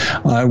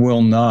 I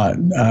will not.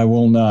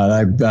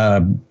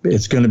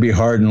 It's going to be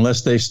hard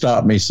unless they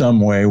stop me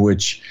some way,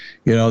 which,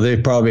 they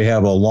probably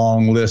have a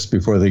long list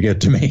before they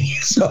get to me.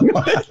 So,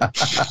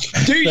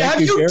 Dude, have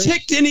you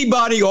ticked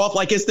anybody off?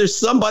 Like, is there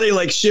somebody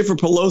like Schiff or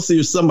Pelosi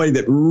or somebody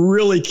that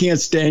really can't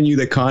stand you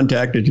that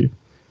contacted you?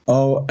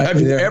 Oh,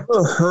 have you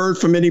ever heard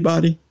from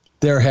anybody?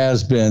 There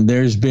has been.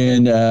 There's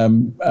been.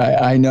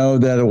 I know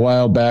that a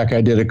while back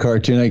I did a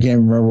cartoon. I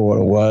can't remember what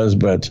it was,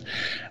 but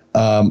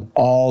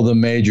all the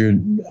major.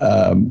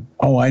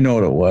 I know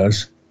what it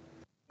was.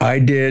 I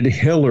did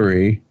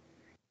Hillary.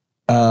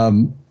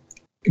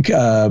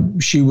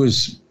 She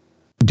was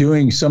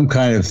doing some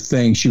kind of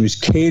thing. She was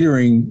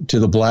catering to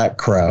the black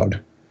crowd,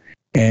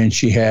 and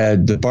she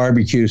had the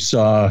barbecue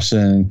sauce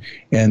and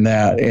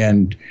that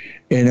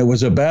and it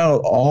was about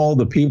all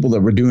the people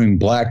that were doing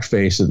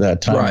blackface at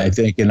that time, right. I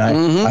think. And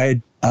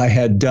I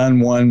had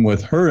done one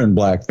with her in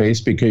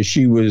blackface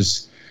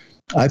because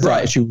I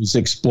thought she was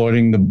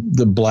exploiting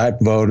the black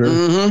voter.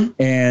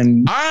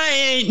 And I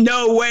ain't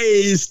no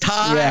ways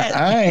tired. Yeah,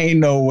 I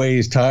ain't no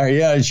ways tired.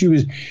 Yeah, she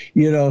was,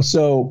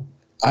 so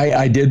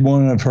I did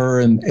one of her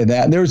and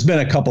that. And there's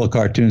been a couple of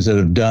cartoons that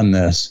have done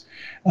this.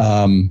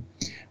 No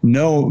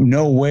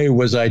way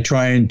was I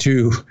trying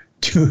to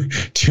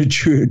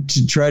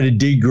try to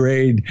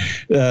degrade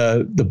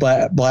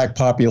the black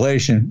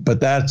population,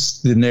 but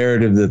that's the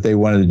narrative that they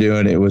wanted to do,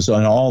 and it was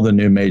on all the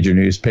new major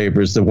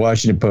newspapers. The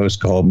Washington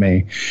Post called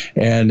me,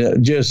 and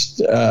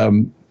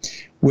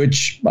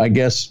which I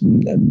guess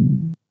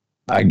in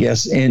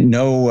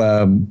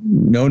no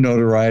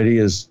notoriety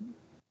is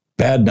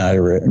bad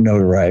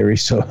notoriety.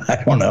 So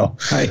I don't know.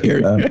 I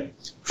hear you.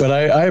 But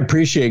I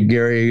appreciate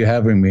Gary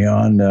having me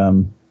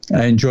on.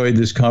 I enjoyed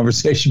this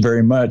conversation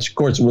very much. Of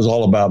course, it was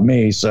all about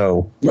me,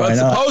 so it's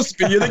supposed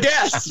to be. You're the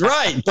guest,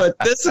 right? But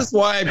this is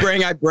why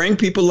I bring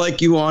people like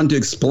you on to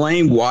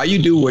explain why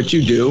you do what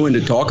you do and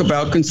to talk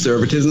about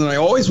conservatism. And I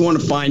always want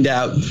to find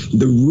out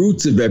the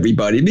roots of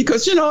everybody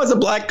because, as a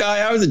black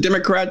guy, I was a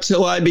Democrat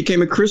till I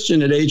became a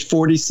Christian at age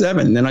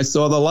 47. Then I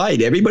saw the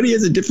light. Everybody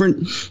has a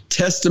different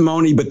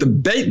testimony, but the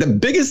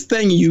biggest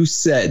thing you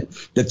said,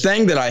 the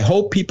thing that I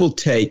hope people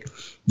take.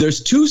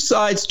 There's 2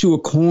 sides to a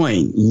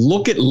coin.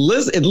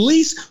 At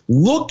least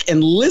look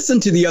and listen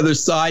to the other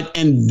side.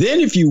 And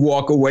then if you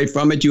walk away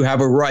from it, you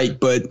have a right.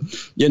 But,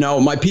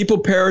 my people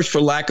perish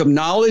for lack of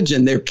knowledge,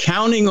 and they're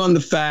counting on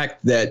the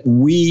fact that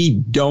we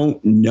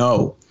don't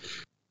know.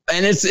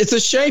 And it's a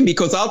shame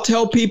because I'll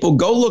tell people,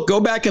 go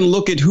back and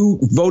look at who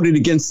voted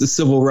against the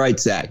Civil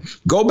Rights Act.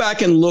 Go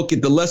back and look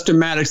at the Lester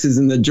Maddoxes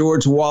and the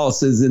George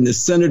Wallaces and the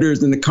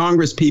senators and the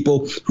Congress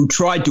people who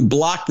tried to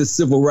block the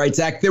Civil Rights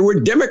Act. There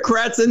were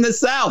Democrats in the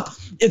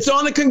South. It's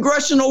on the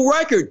congressional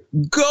record.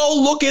 Go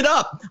look it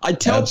up. I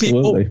tell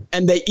people,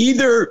 and they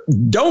either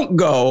don't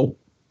go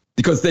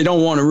because they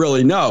don't want to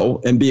really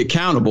know and be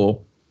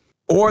accountable,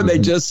 or they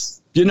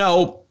just,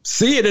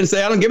 see it and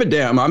say, I don't give a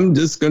damn. I'm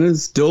just going to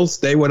still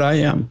stay what I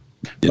am.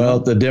 Well,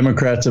 the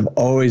Democrats have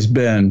always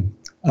been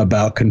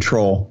about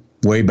control,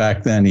 way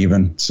back then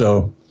even.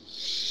 So,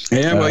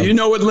 yeah, well, you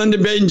know what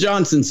Lyndon Baines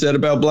Johnson said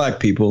about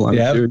black people. I'm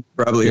sure you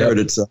probably heard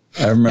it. So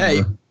I remember.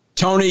 Hey,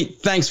 Tony,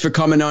 thanks for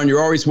coming on.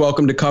 You're always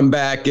welcome to come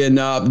back, and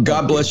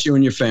God bless you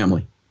and your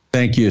family.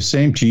 Thank you.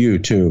 Same to you,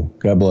 too.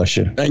 God bless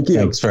you. Thank you.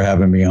 Thanks for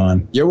having me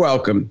on. You're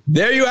welcome.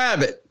 There you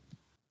have it.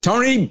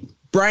 Tony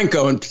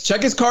Branco, and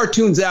check his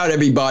cartoons out,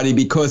 everybody,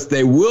 because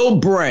they will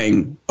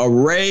bring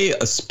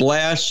a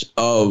splash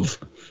of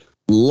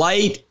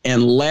light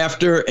and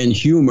laughter and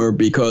humor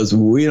because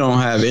we don't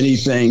have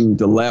anything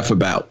to laugh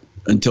about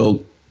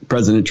until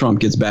President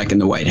Trump gets back in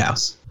the White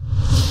House.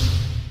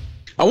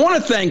 I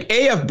want to thank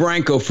A.F.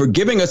 Branco for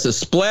giving us a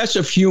splash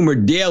of humor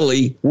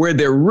daily where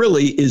there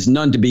really is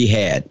none to be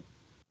had.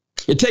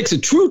 It takes a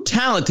true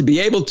talent to be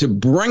able to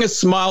bring a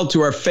smile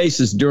to our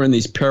faces during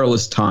these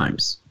perilous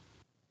times.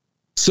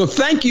 So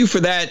thank you for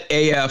that,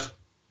 AF,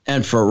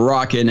 and for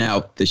rocking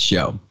out the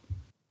show.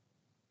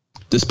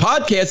 This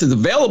podcast is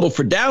available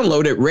for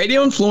download at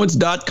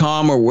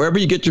radioinfluence.com or wherever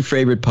you get your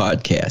favorite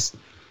podcast.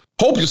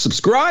 Hope you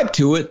subscribe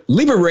to it,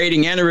 leave a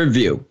rating and a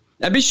review,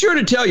 and be sure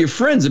to tell your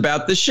friends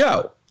about the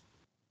show.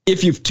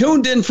 If you've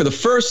tuned in for the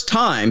first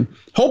time,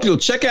 hope you'll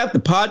check out the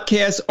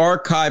podcast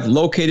archive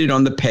located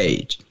on the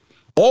page.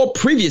 All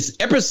previous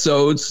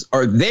episodes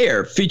are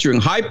there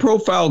featuring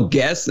high-profile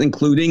guests,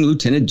 including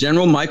Lieutenant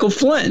General Michael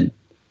Flynn,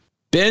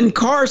 Ben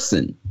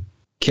Carson,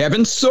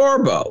 Kevin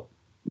Sorbo,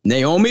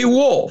 Naomi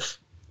Wolf,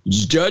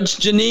 Judge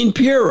Janine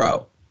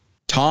Pirro,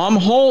 Tom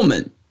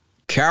Holman,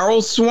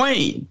 Carol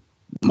Swain,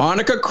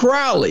 Monica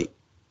Crowley,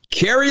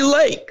 Carrie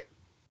Lake,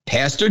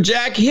 Pastor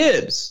Jack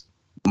Hibbs,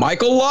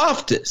 Michael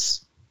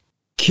Loftus,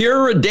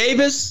 Kira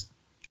Davis,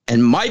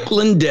 and Mike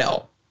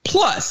Lindell,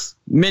 plus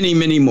many,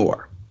 many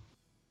more.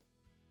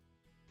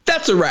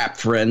 That's a wrap,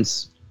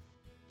 friends.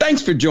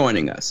 Thanks for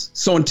joining us.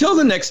 So until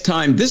the next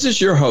time, this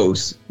is your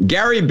host,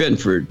 Gary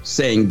Benford,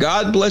 saying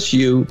God bless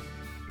you,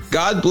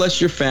 God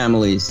bless your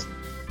families,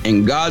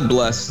 and God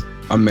bless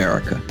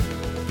America.